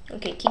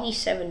 Okay, King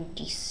E7,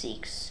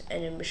 D6,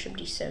 and then Bishop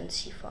D7,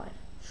 C5.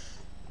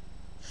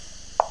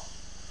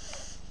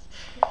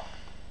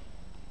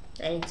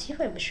 And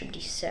C5, Bishop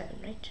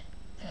D7, right?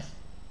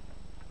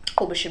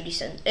 Oh, Bishop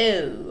D7.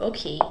 Oh,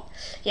 okay.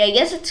 Yeah, I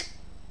guess it's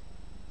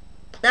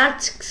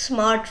not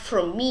smart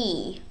from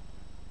me.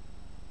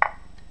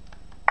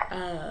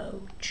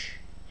 Ouch.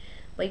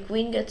 My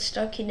queen got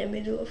stuck in the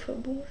middle of her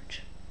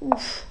board.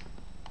 Oof.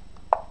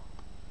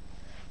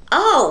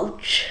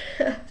 Ouch!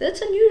 That's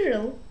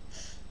unusual.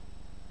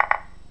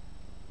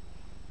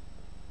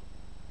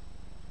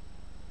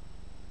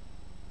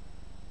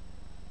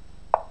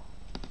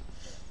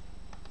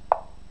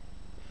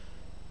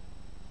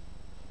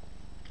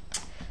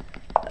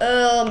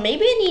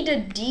 Maybe I need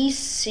a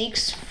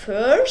D6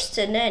 first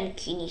and then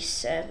King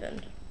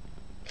E7.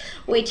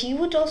 Wait, he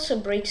would also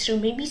break through.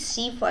 Maybe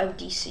C5,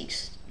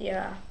 D6.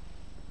 Yeah.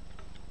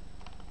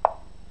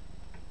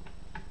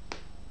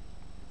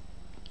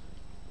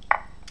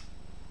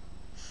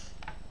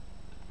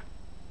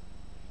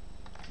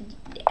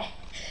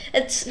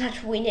 It's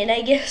not winning,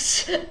 I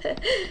guess.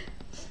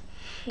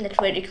 Not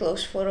very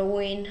close for a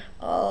win.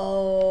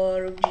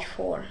 Or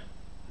G4.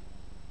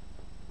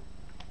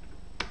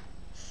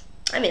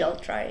 I mean, I'll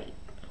try.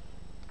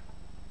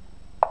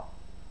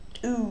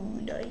 Ooh,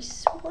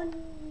 nice one.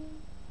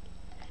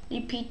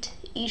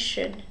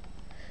 Repetition.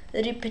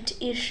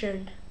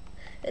 Repetition.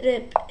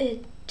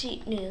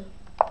 No.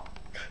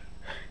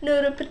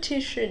 No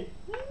repetition.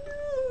 No,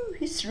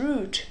 he's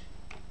rude.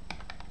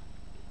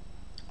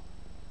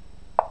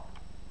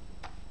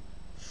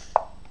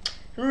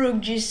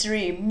 Rook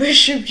G3,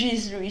 Bishop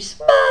G3,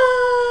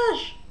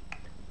 smash!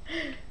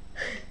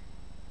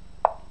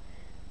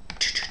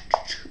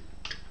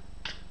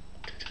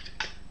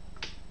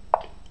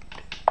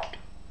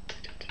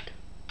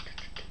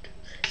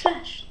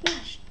 Smash,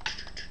 smash.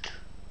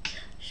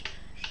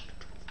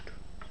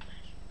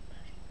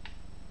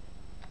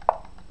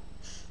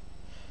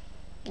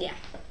 Yeah,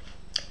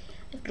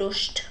 I've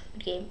lost the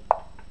game.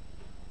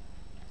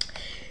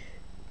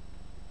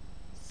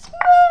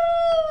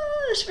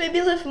 Maybe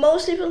if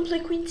most people play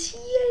Queen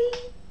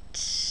C8.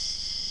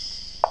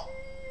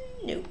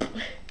 Nope.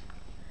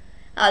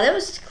 Ah, that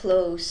was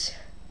close.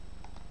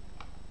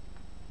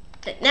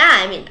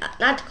 Nah, I mean,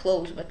 not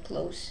close, but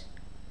close.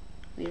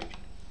 Weird.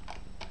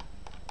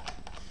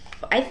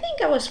 I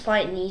think I was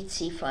fine. Need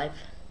C5.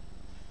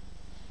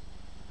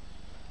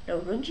 No,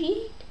 Rook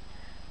G8.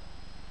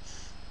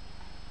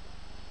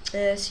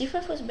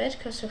 C5 was bad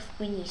because of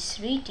Queen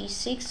E3,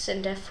 D6,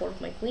 and F4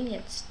 of my queen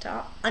had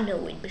star. Ah, no,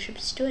 wait, Bishop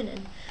C2, and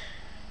then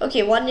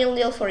Okay,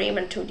 1-0 for him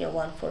and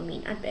 2-1 for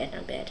me. Not bad,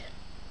 not bad.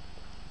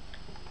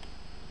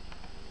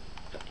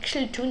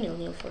 Actually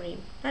 2-0 for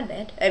him. Not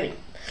bad. I mean,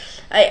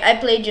 I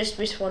played just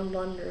with 1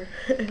 blunder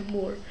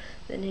more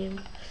than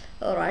him.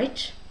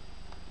 Alright.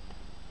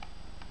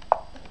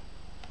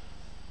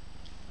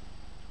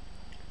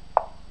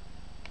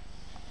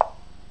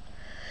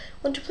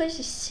 Want to play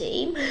the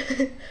same?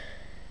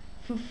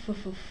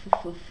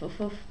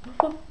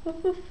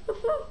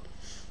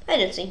 I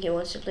don't think he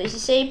wants to play the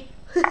same.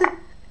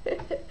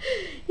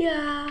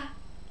 Yeah.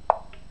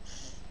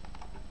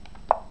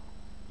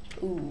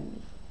 Ooh.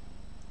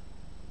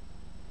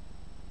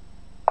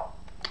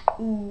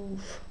 Ooh.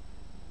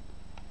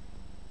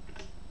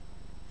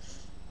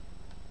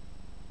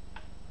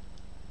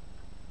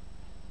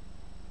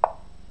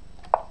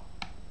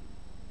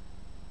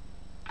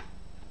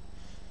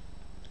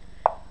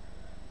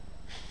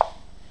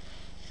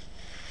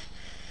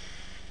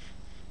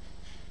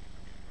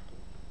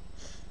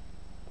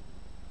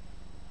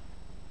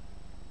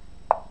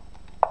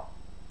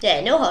 Yeah,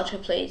 I know how to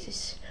play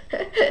this.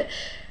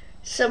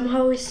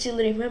 Somehow I still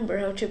remember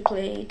how to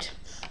play it.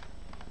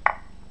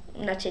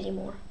 Not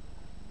anymore.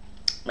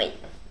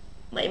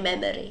 My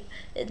memory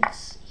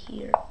ends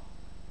here.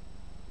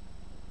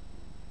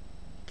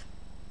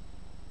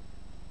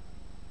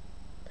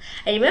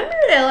 I remember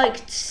I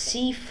liked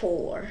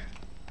c4.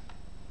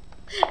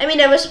 I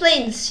mean, I was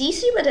playing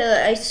c3, but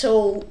I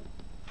saw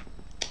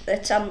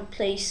that some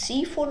play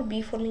c4,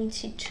 b4, and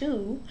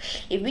c2.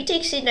 If we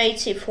take c9,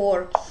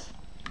 c4,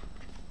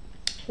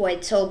 well,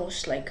 it's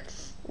almost like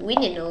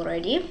winning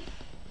already.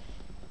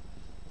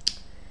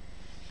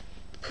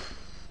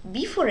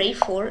 b4,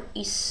 a4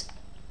 is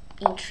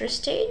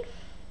interesting.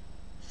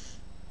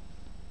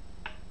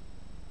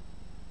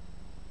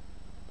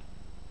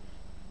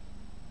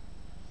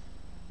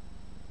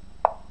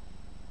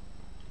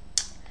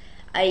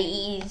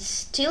 I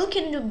still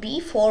can do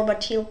b4,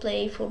 but he'll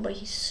play a4 by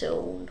his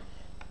own.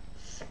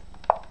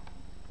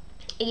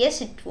 I guess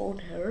it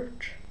won't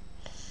hurt.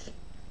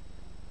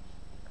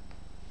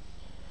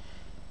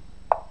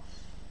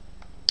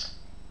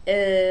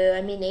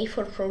 I mean,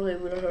 a4 probably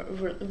will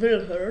hurt.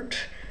 Will hurt.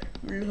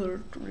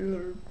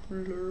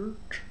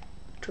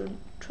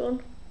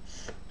 Turn.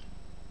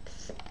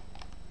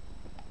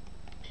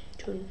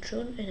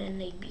 And then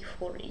knight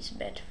b4 is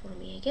bad for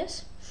me, I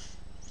guess.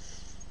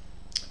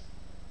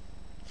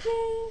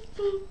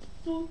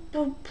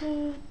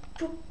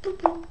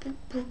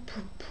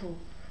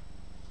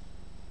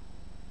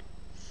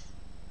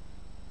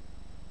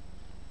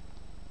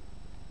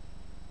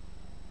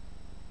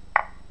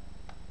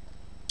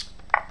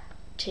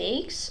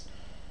 Takes.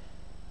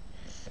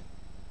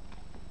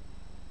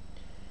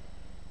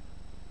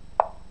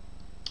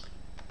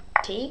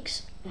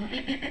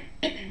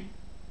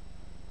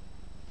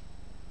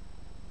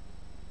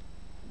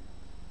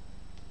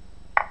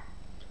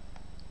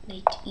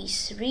 Knight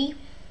e3.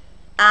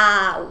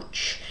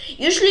 Ouch.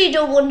 Usually you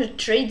don't want to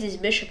trade this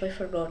bishop, I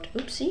forgot.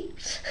 Oopsie.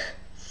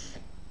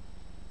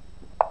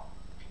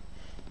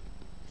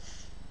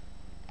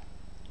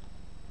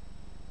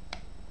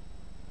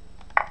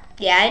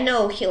 Yeah, I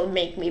know he'll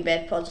make me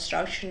bad pawn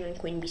destruction and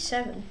queen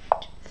b7.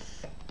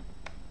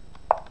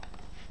 Oh,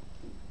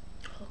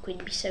 queen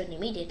b7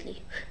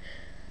 immediately.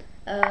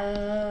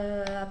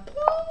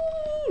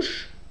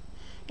 Push.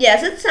 Yeah,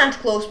 that's not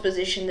close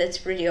position. That's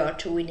pretty hard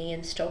to win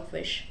against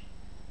Stockfish.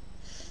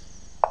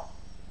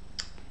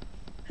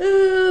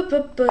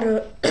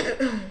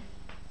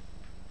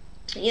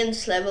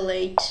 Against level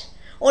 8.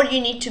 Or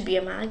you need to be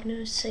a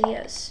Magnus, I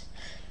guess.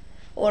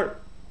 Or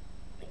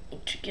you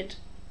need to get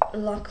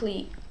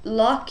lucky.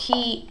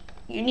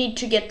 You need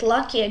to get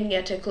lucky and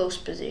get a close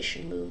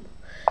position. Boom.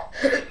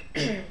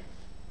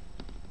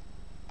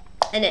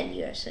 And then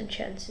you have some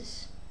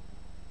chances.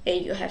 Yeah,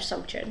 you have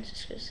some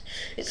chances, because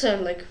it's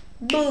not like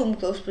boom,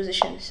 close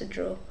position, it's a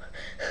draw.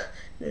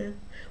 No.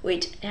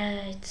 Wait,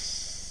 it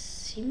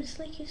seems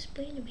like he's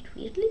playing a bit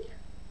weirdly.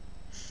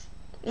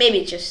 Maybe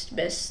it's just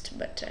best,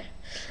 but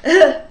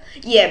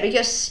yeah,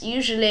 because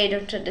usually I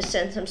don't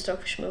understand some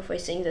Stockfish move. I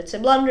think that's a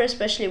blunder,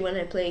 especially when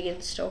I play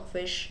against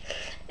Stockfish,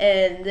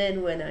 and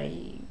then when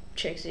I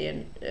check the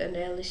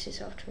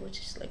analysis afterwards,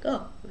 it's like,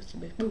 oh, what's the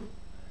big move?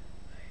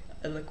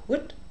 I'm like,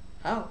 what?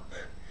 How?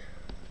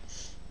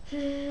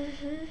 Yeah,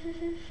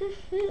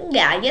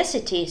 I guess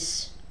it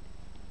is.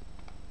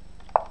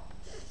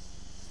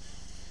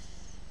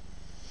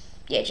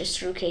 Yeah,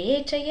 just rook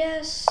a8, I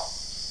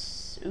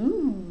guess.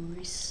 Ooh,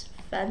 he's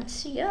a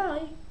fancy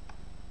guy.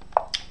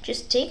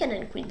 Just take and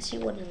then queen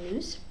c1 and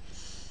lose.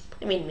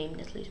 I mean, maybe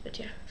not lose, but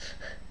yeah.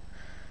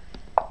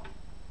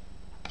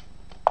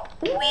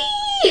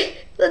 Whee!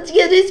 Let's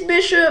get his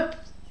bishop.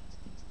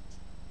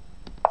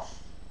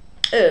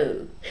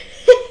 Oh.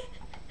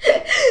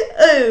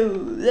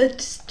 Oh,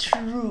 that's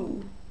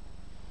true.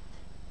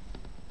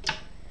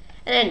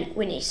 And then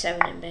queen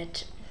a7 in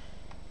bed.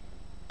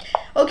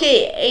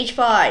 Okay,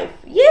 h5.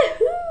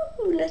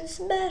 Yahoo! Let's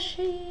smash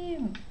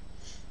him.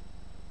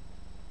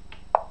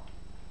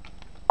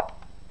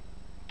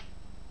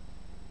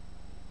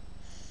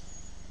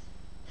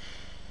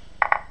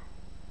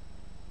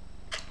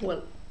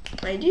 Well,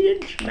 I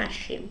didn't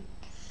smash him.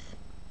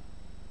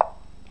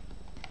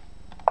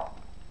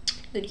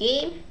 Good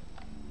game.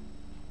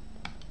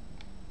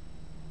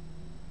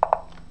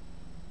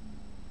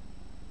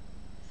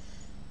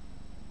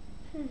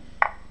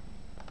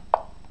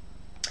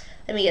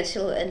 Let me guess,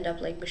 he'll end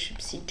up like bishop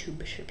c2,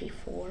 bishop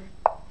e4.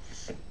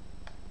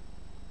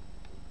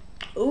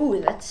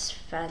 Ooh, that's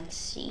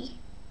fancy.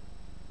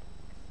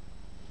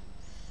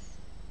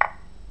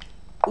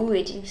 Ooh,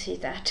 I didn't see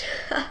that.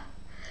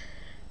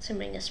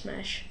 Something a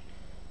smash.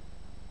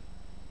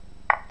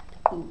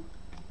 Ooh.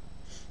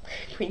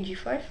 Queen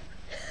g5.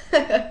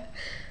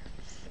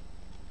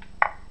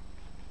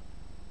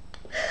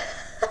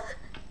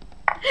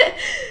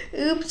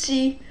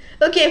 Oopsie.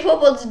 Okay, 4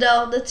 pawns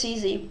down, that's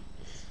easy.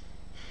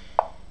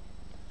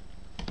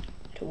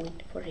 To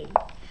win for him.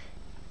 I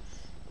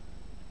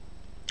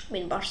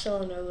mean,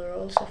 Barcelona were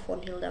also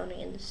 1-0 down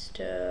against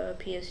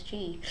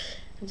PSG,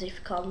 and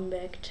they've come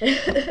back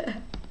to.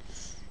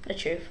 Not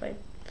sure if I'm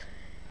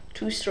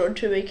too strong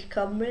to make a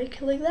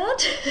comeback like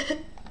that.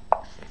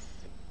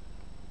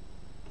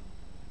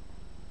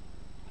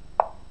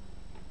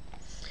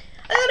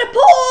 I got a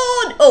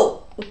pawn!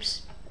 Oh,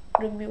 oops,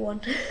 rook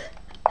b1.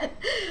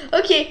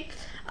 Okay,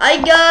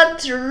 I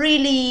got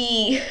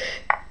really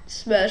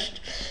smashed.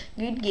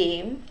 Good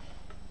game.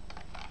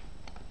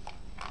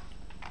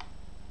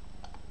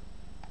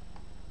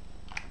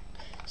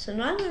 So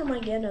now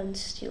Armageddon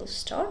still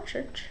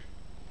started.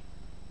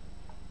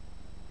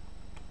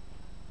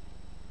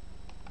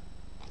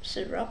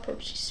 So Rapport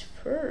is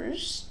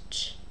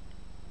first.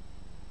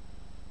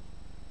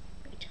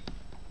 Right.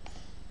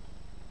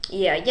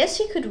 Yeah, I guess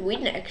he could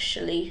win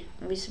actually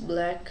with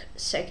black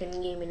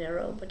second game in a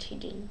row, but he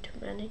didn't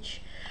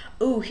manage.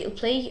 Oh, he'll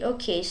play.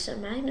 Okay, so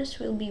Magnus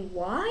will be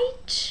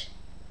white.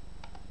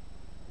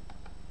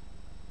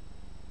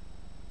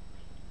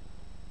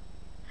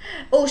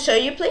 Oh, so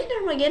you played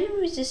Armageddon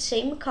with the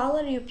same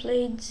color you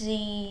played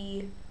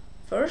the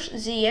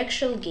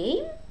actual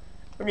game?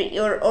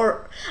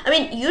 Or I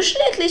mean,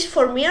 usually, at least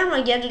for me,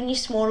 Armageddon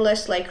is more or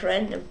less like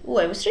random. Oh,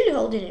 I was really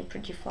holding it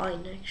pretty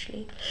fine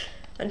actually,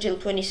 until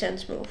 20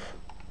 cents move.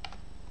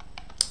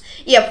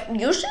 Yeah,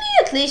 usually,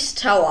 at least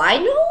how I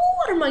know,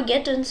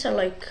 Armageddons are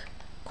like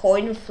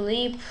coin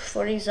flip,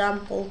 for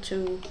example,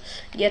 to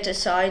get a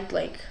side,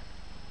 like,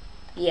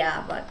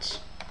 yeah,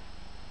 but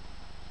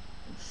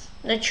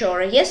not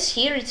sure. I guess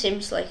here it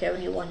seems like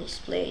everyone is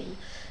playing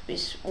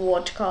with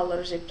what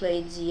colors they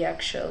played the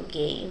actual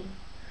game.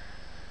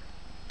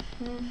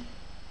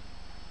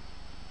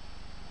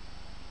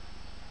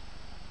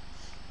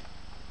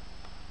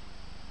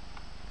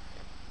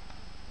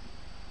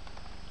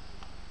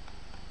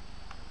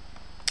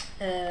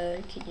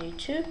 Can you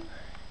two?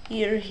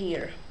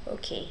 Here.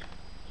 Okay,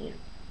 here.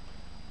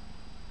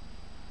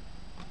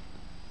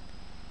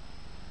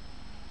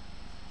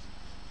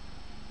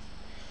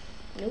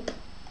 Nope.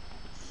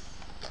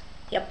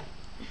 Yep.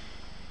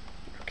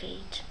 Okay.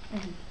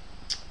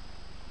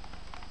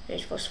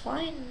 It was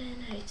fine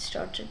and it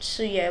started.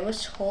 So yeah, I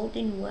was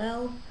holding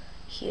well.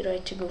 Here I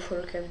had to go for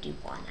a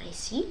FD1, I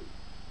see.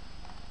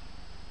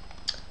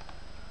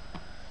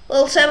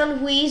 Well,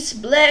 7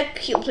 with black,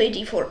 he'll play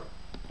d4.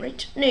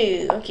 Right? No,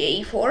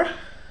 okay, e4.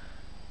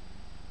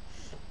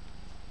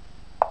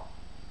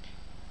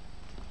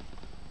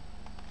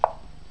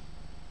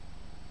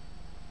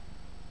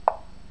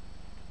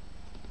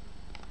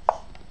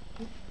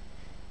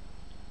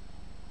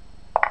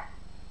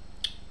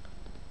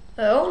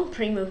 On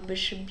primo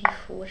bishop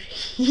b4.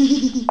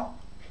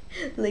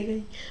 Like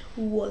I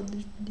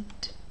wanted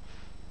it.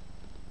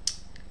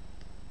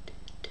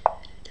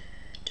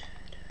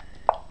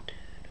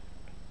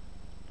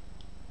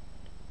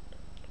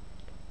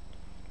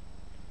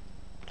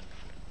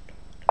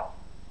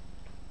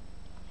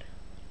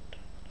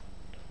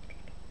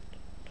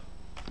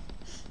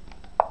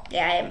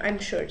 Yeah, I'm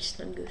sure it's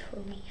not good for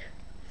me.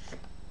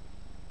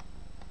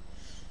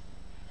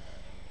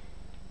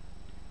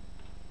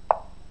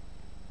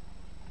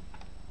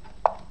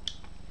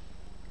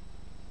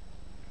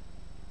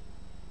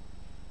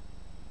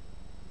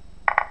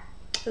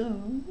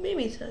 Ooh,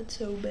 maybe it's not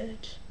so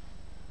bad.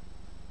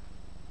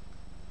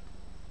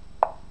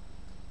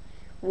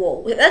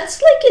 Whoa,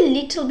 that's like a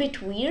little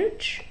bit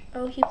weird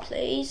how he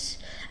plays.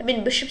 I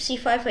mean, bishop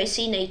c5, I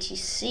see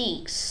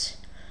 96.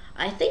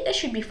 I think I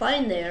should be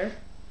fine there.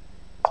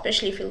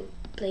 Especially if he'll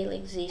play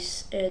like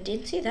this.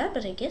 Didn't see that,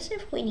 but I guess I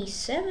have queen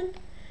e7.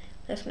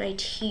 Left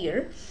knight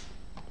here.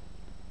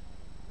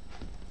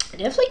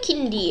 I have like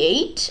king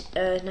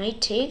d8. Knight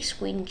takes,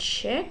 queen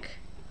check.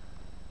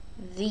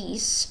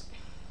 These.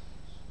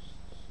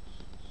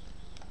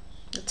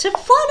 Let's have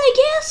fun,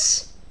 I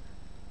guess.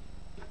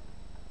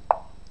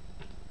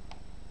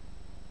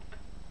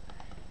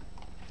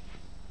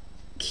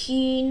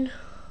 King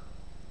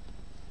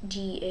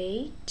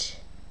d8.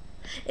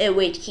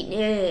 Wait, king.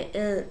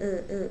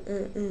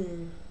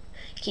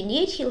 King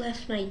d8. He'll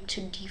have knight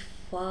to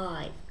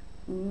d5.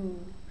 Ooh.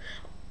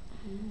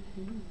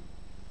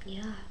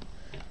 Yeah.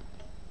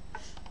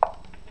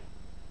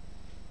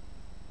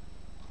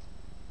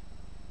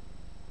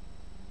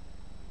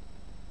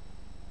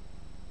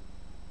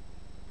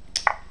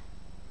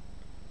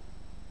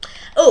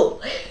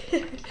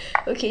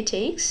 Okay,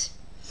 takes.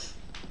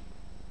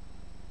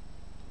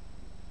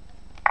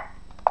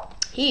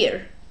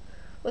 Here.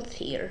 What's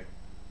here?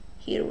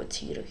 Here, what's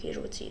here? Here,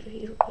 what's here?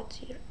 Here, what's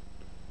here?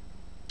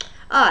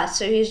 Ah,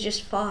 so he's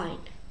just fine.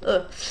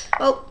 Well.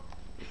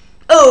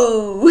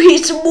 Oh,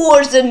 he's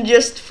more than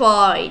just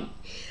fine.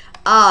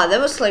 Ah, that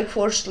was like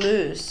forced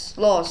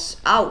loss.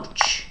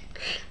 Ouch.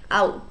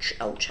 Ouch,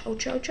 ouch,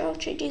 ouch, ouch,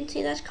 ouch. I didn't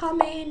see that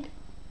coming.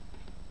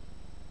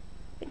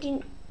 I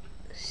didn't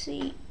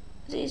see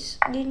this,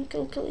 didn't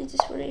calculate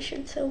this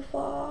variation so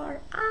far.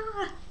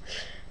 Ah.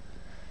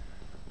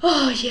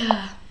 Oh,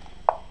 yeah.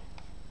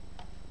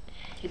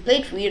 He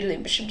played weirdly.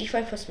 Bishop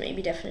d5 was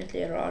maybe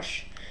definitely a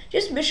rush.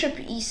 Just bishop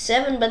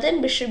e7, but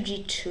then bishop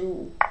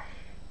g2.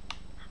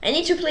 I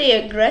need to play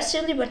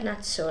aggressively, but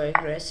not so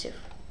aggressive.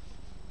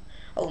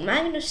 Oh,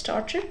 Magnus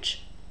started.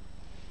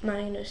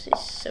 Magnus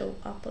is so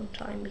up on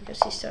time because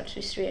he starts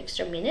with 3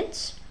 extra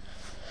minutes.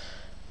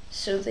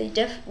 So they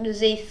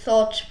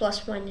thought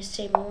plus minus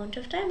same amount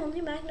of time.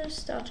 Only Magnus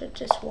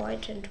started as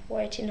white, and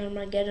white in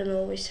Armageddon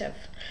always have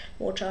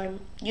more time.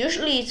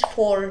 Usually it's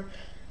 4-5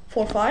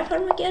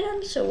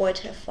 Armageddon, so white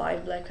have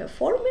 5, black have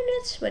 4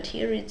 minutes. But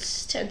here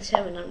it's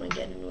 10-7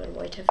 Armageddon, where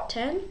white have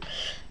 10,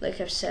 black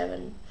have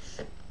 7.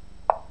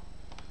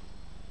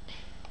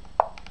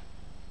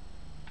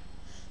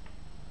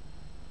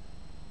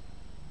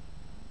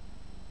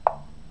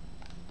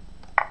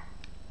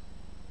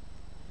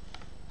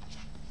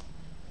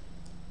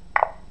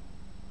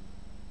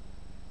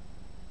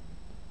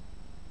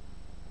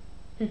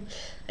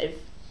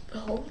 I've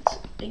hold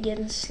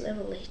against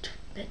level 8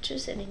 better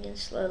than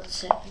against level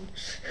 7.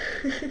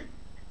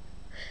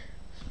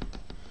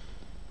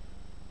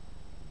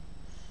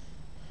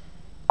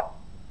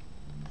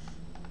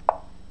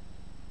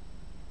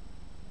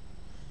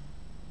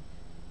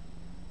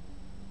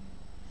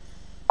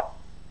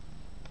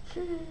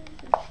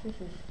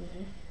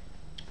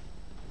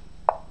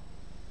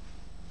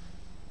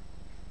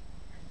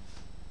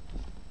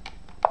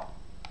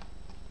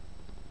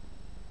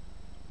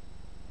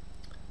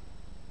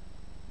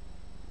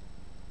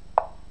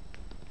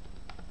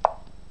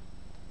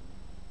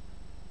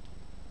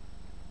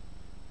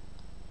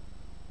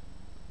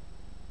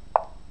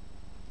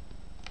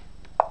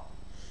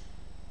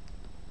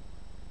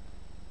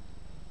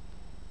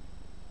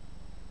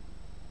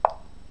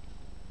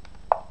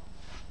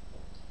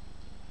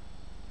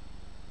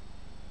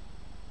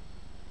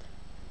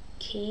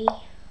 Okay.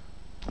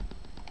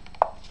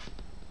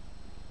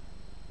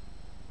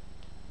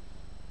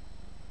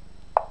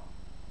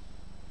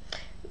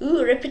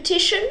 Ooh,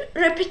 repetition.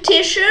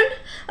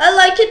 I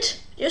like it.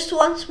 Just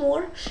once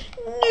more.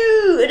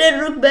 No, and then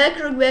rook back.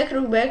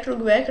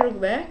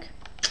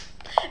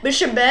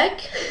 Bishop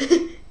back.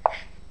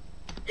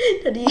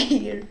 Not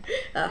here.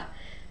 Ah,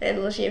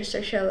 and was James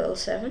Structure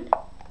L7.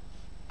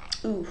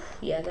 Ooh,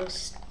 yeah, that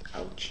was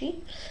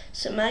ouchy.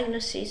 So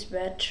Magnus is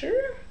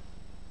better.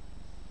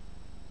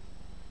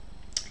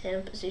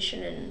 And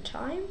position and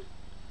time.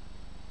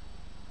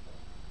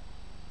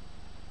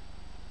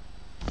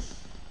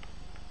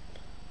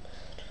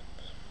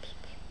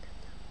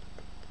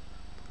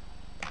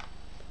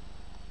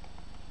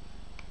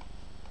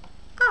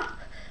 Ah,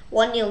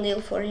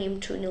 1-0 for him,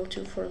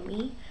 2-2 for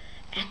me.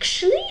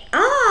 Actually,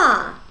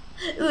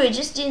 ooh, I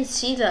just didn't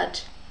see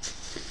that.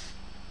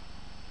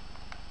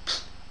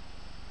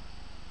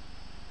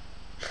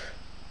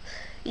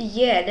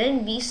 Yeah,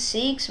 then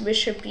b6,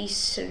 bishop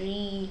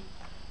e3.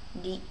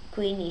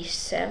 Queen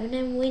e7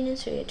 I'm winning,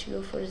 so you have to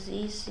go for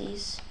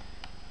these,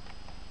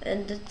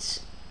 and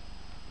that's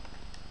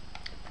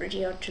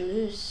pretty hard to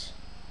lose.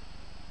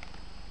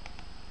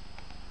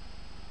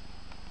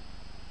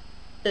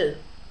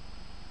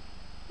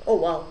 Oh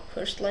wow,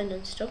 first line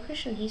on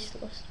Stockfish and he's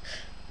lost.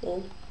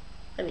 Oh,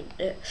 I mean,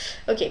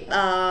 okay,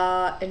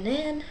 and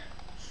then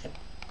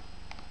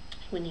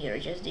when here I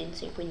just didn't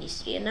think Queen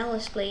e3, and now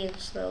let's play in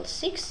level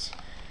 6.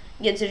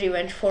 Get the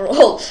revenge for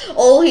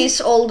all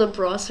his older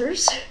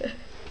brothers.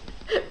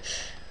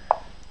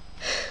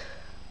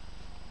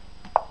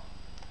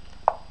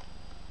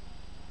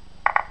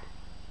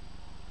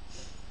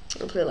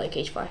 I'll play like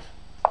h5.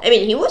 I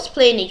mean, he was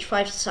playing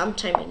h5 some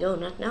time ago,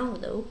 not now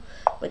though.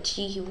 But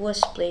he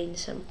was playing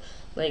some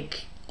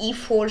like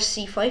e4,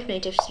 c5,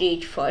 knight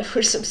f3, h5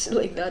 or something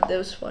like that. That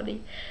was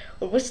funny.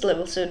 Or what's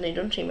level 7? I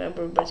don't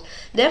remember, but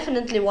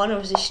definitely one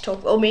of these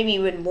top. Or maybe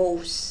even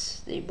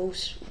both. They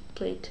both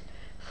played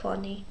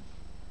funny.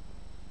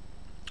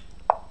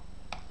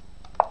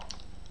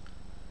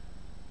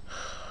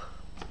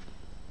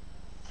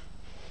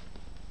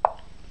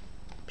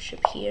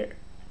 Bishop here.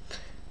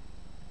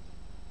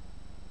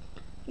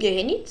 Yeah,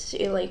 he needs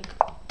like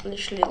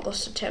literally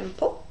lost the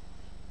tempo.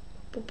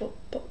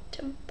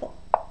 Tempo.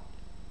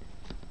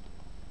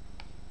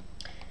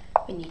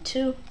 We need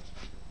 2.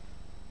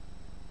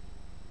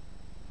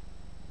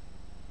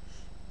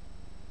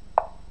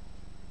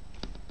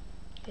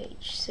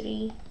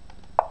 h3.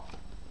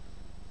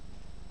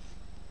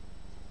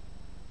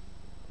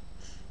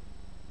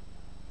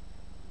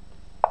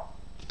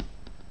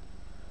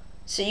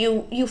 So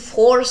you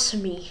force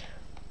me.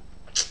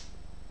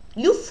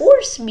 You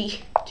force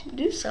me to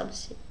do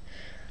something.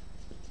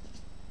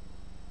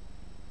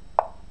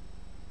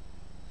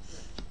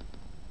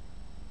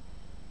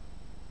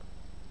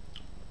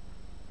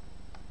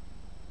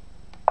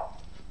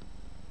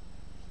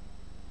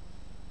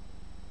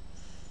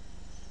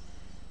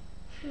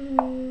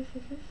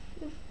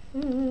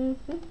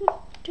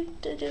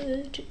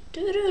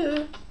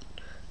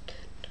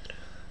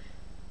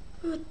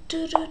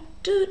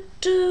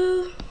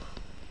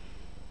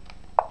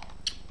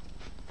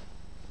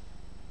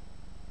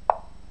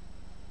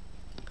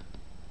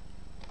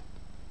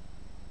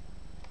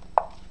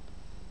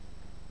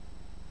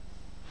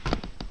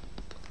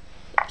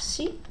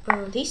 See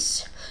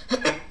this.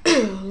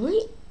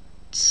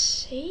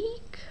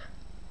 Take.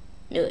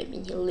 No,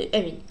 I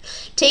mean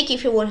take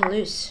if you want to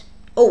lose.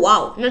 Oh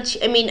wow, not.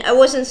 I mean, I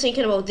wasn't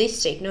thinking about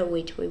this take. No,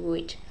 wait.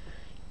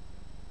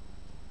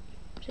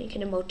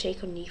 Thinking about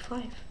take on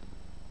d5.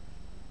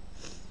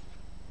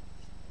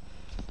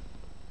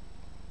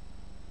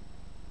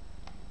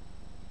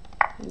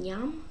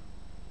 Yum.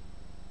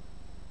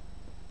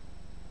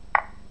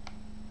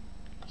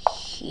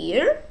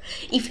 Here.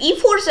 If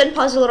e4, then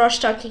puzzle rush,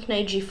 starting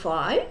knight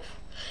g5.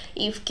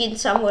 If king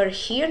somewhere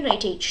here,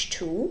 knight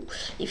h2.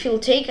 If he'll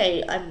take,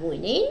 I'm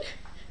winning.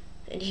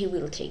 And he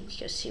will take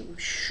because he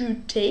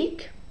should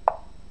take.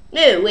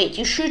 No, wait,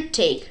 you should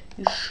take.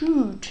 You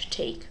should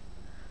take.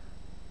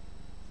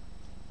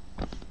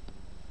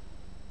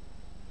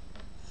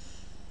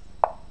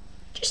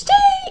 Just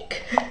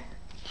take!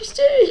 Just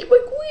take, my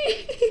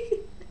queen!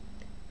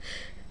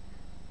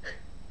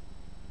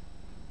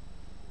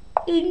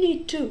 You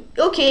need to.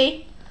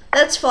 Okay,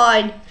 that's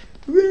fine.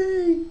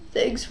 Hooray!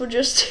 Thanks for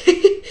just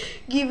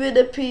giving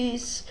a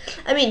piece.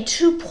 I mean,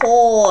 2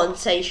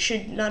 pawns. I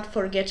should not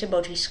forget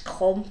about his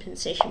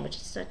compensation, but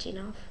it's not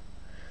enough.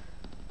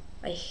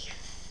 I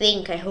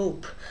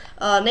hope.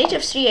 Knight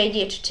f3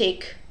 idea to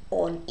take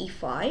on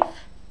e5.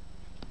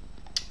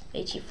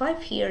 Knight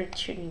e5 here, it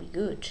shouldn't be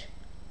good.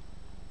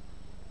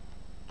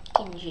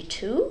 King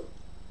g2.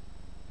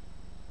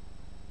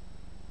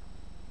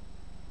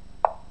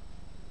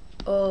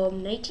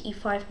 Knight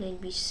e5,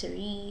 knight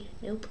b3.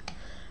 Nope.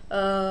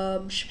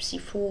 Bishop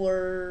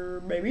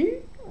c4.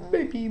 Maybe.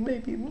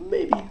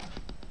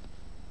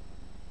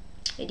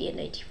 Idea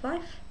knight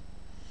e5.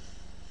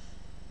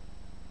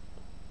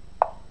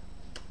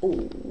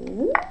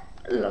 Oh,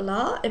 la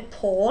la! A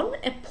pawn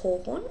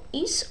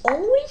is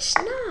always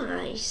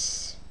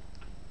nice.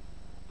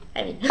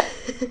 I mean,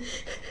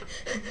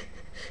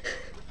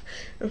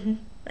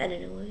 I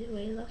don't know why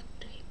I left.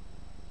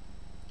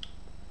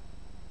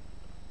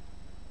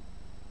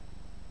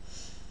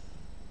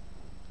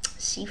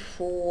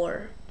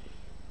 C4.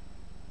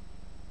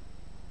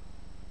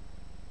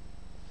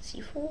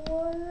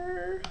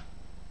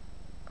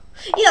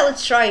 Yeah,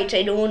 let's try it.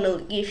 I don't want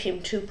to give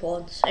him 2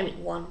 pawns. I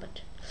mean 1,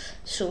 but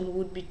soon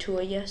would be 2,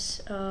 I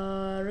guess.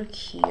 Rook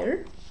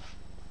here.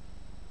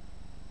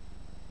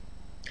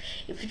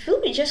 If it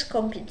will be just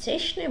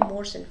compensation, I'm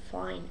more than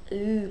fine.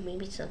 Ooh,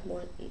 maybe it's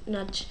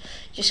not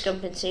just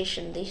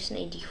compensation. This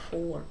knight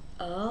d4.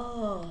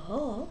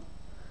 Oh.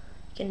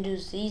 Can do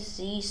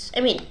these.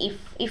 I mean,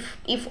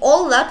 if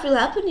all that will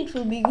happen, it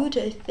will be good,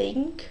 I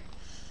think,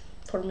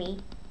 for me.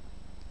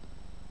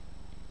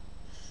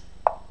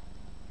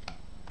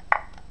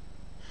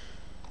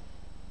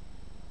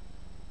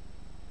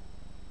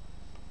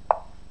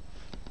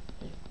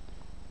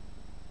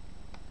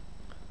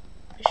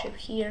 Bishop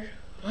here.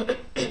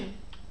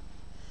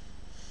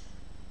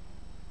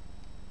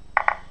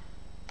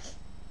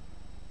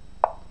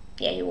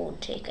 Yeah, he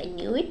won't take. I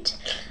knew it.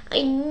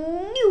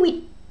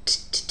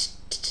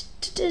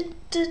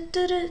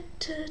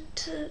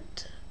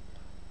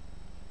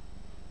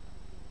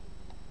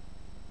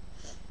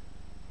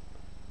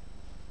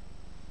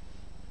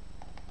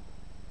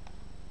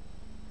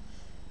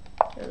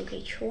 Rook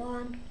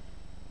h1.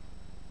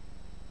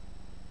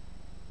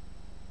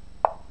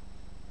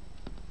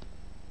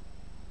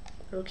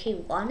 Rook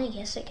a1. I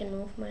guess I can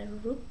move my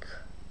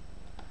rook.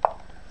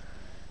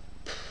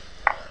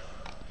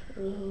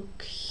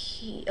 Rook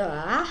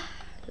here.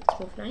 Let's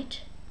move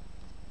knight.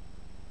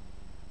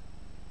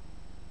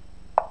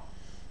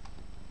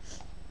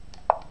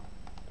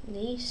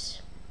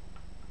 These.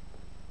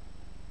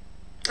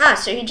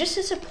 So he just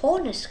has a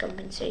pawn as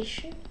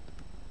compensation.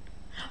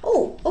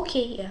 Oh,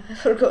 okay, yeah, I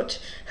forgot.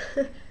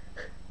 I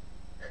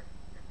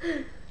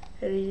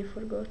really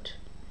forgot.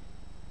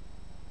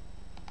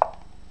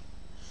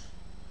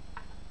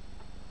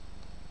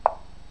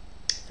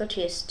 Thought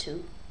he has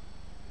 2.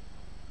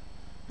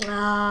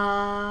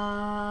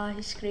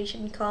 He's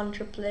creating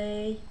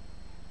counterplay.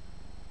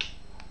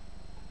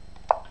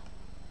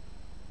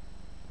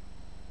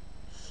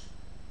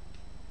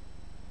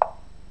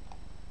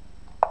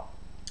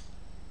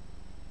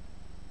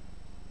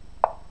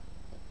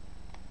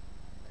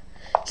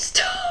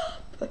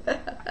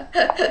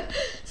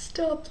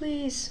 Stop,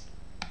 please.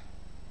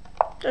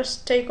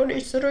 Just take on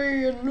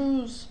e3 and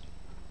lose.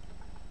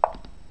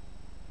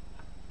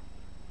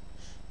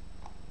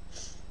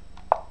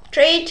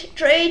 Trade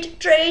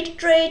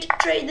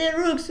the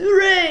rooks,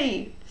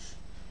 hooray!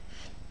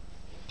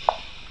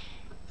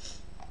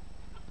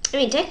 I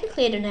mean,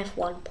 technically I don't have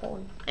one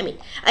pawn. I mean,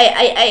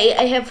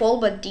 I have all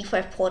but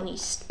d5 pawn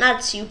is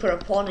not super a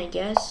pawn, I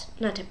guess.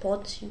 Not a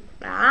pawn, super.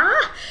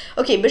 Ah!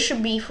 Okay, bishop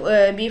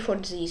b4,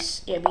 b4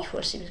 this. Yeah,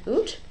 b4 seems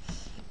good.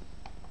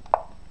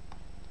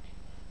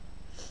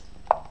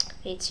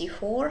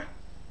 8c4.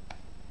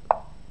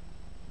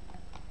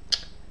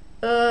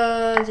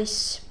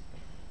 This.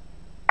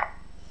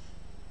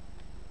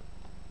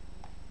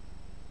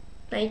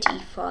 Knight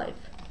e5.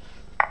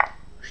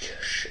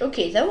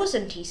 Okay, that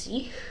wasn't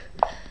easy,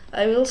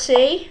 I will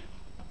say.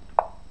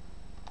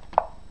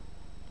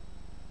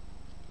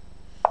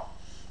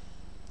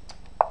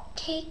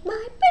 Take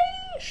my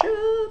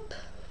bishop.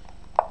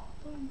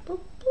 Boom,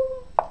 boom,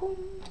 boom, boom.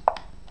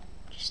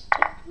 Just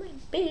take my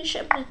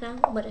bishop now,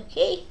 but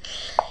okay.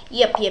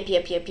 Yep.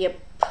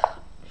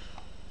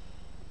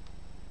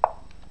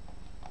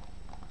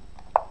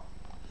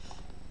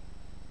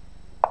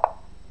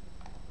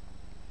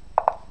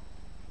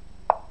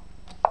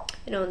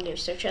 And on their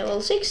search level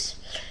 6.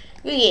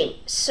 Good game.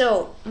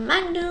 So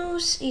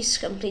Magnus is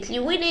completely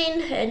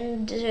winning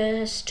and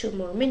has 2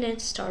 more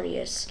minutes. Starry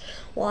has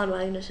 1,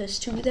 Magnus has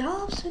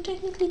 2.5, so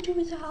technically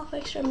 2.5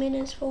 extra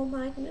minutes for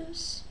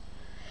Magnus.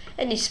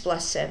 And he's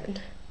 +7.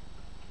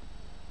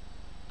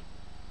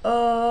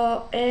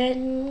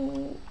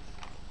 And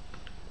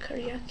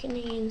Cherniaiev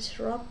against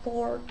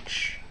Rapport.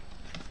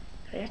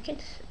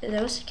 Cherniaiev,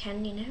 that was a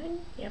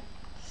Scandinavian? Yep.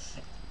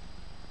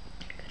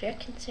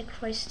 Cherniaiev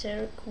sacrificed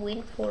their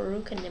queen for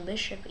rook and the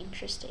bishop.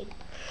 Interesting.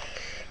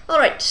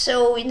 Alright,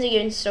 so in the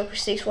game,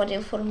 Stockfish takes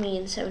 1-0 for me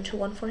and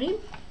 7-1 for him.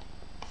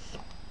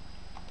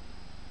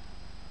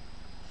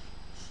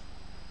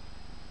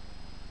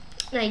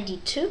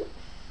 '92.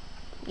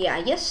 Yeah,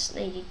 I guess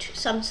 92.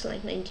 Something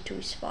like 92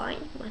 is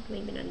fine, but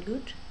maybe not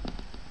good.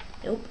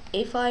 Nope.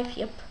 A5.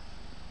 Yep.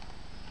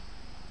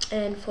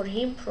 And for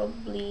him,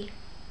 probably.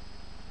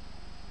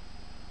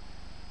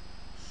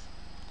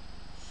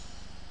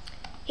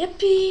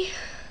 Yippee.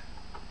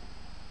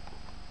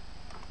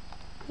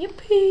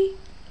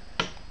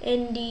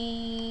 And the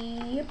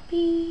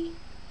yippee.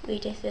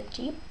 Wait, I said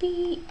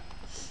yippee.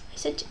 I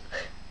said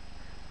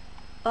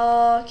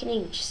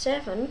king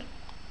h7.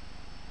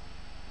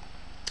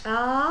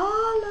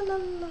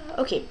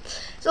 Okay,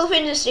 so for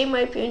this stream, I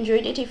hope you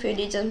enjoyed it. If you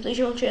did, then please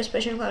don't share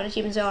special comment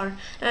teams are.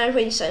 And I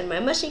already sent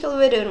my single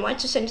video and want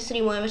to send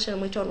 3 more members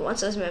and my turn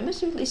once as members.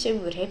 So please say we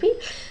were happy.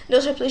 And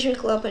also please share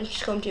club and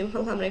come to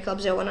from Camera Club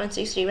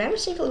 0163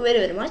 members. Single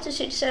video and want to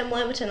 67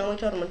 members and only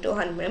turn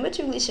 200 members.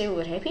 So please say we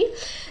were happy.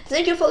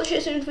 Thank you for the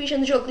shares and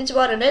information. The joke it's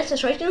about it.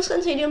 That's right. Now,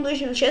 continue please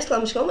share shares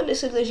clubs comment.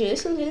 This is the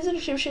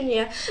description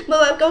here.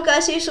 Bye bye,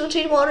 guys. See you soon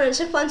tomorrow and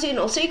have fun. See you.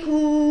 I'll say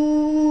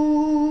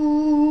cool.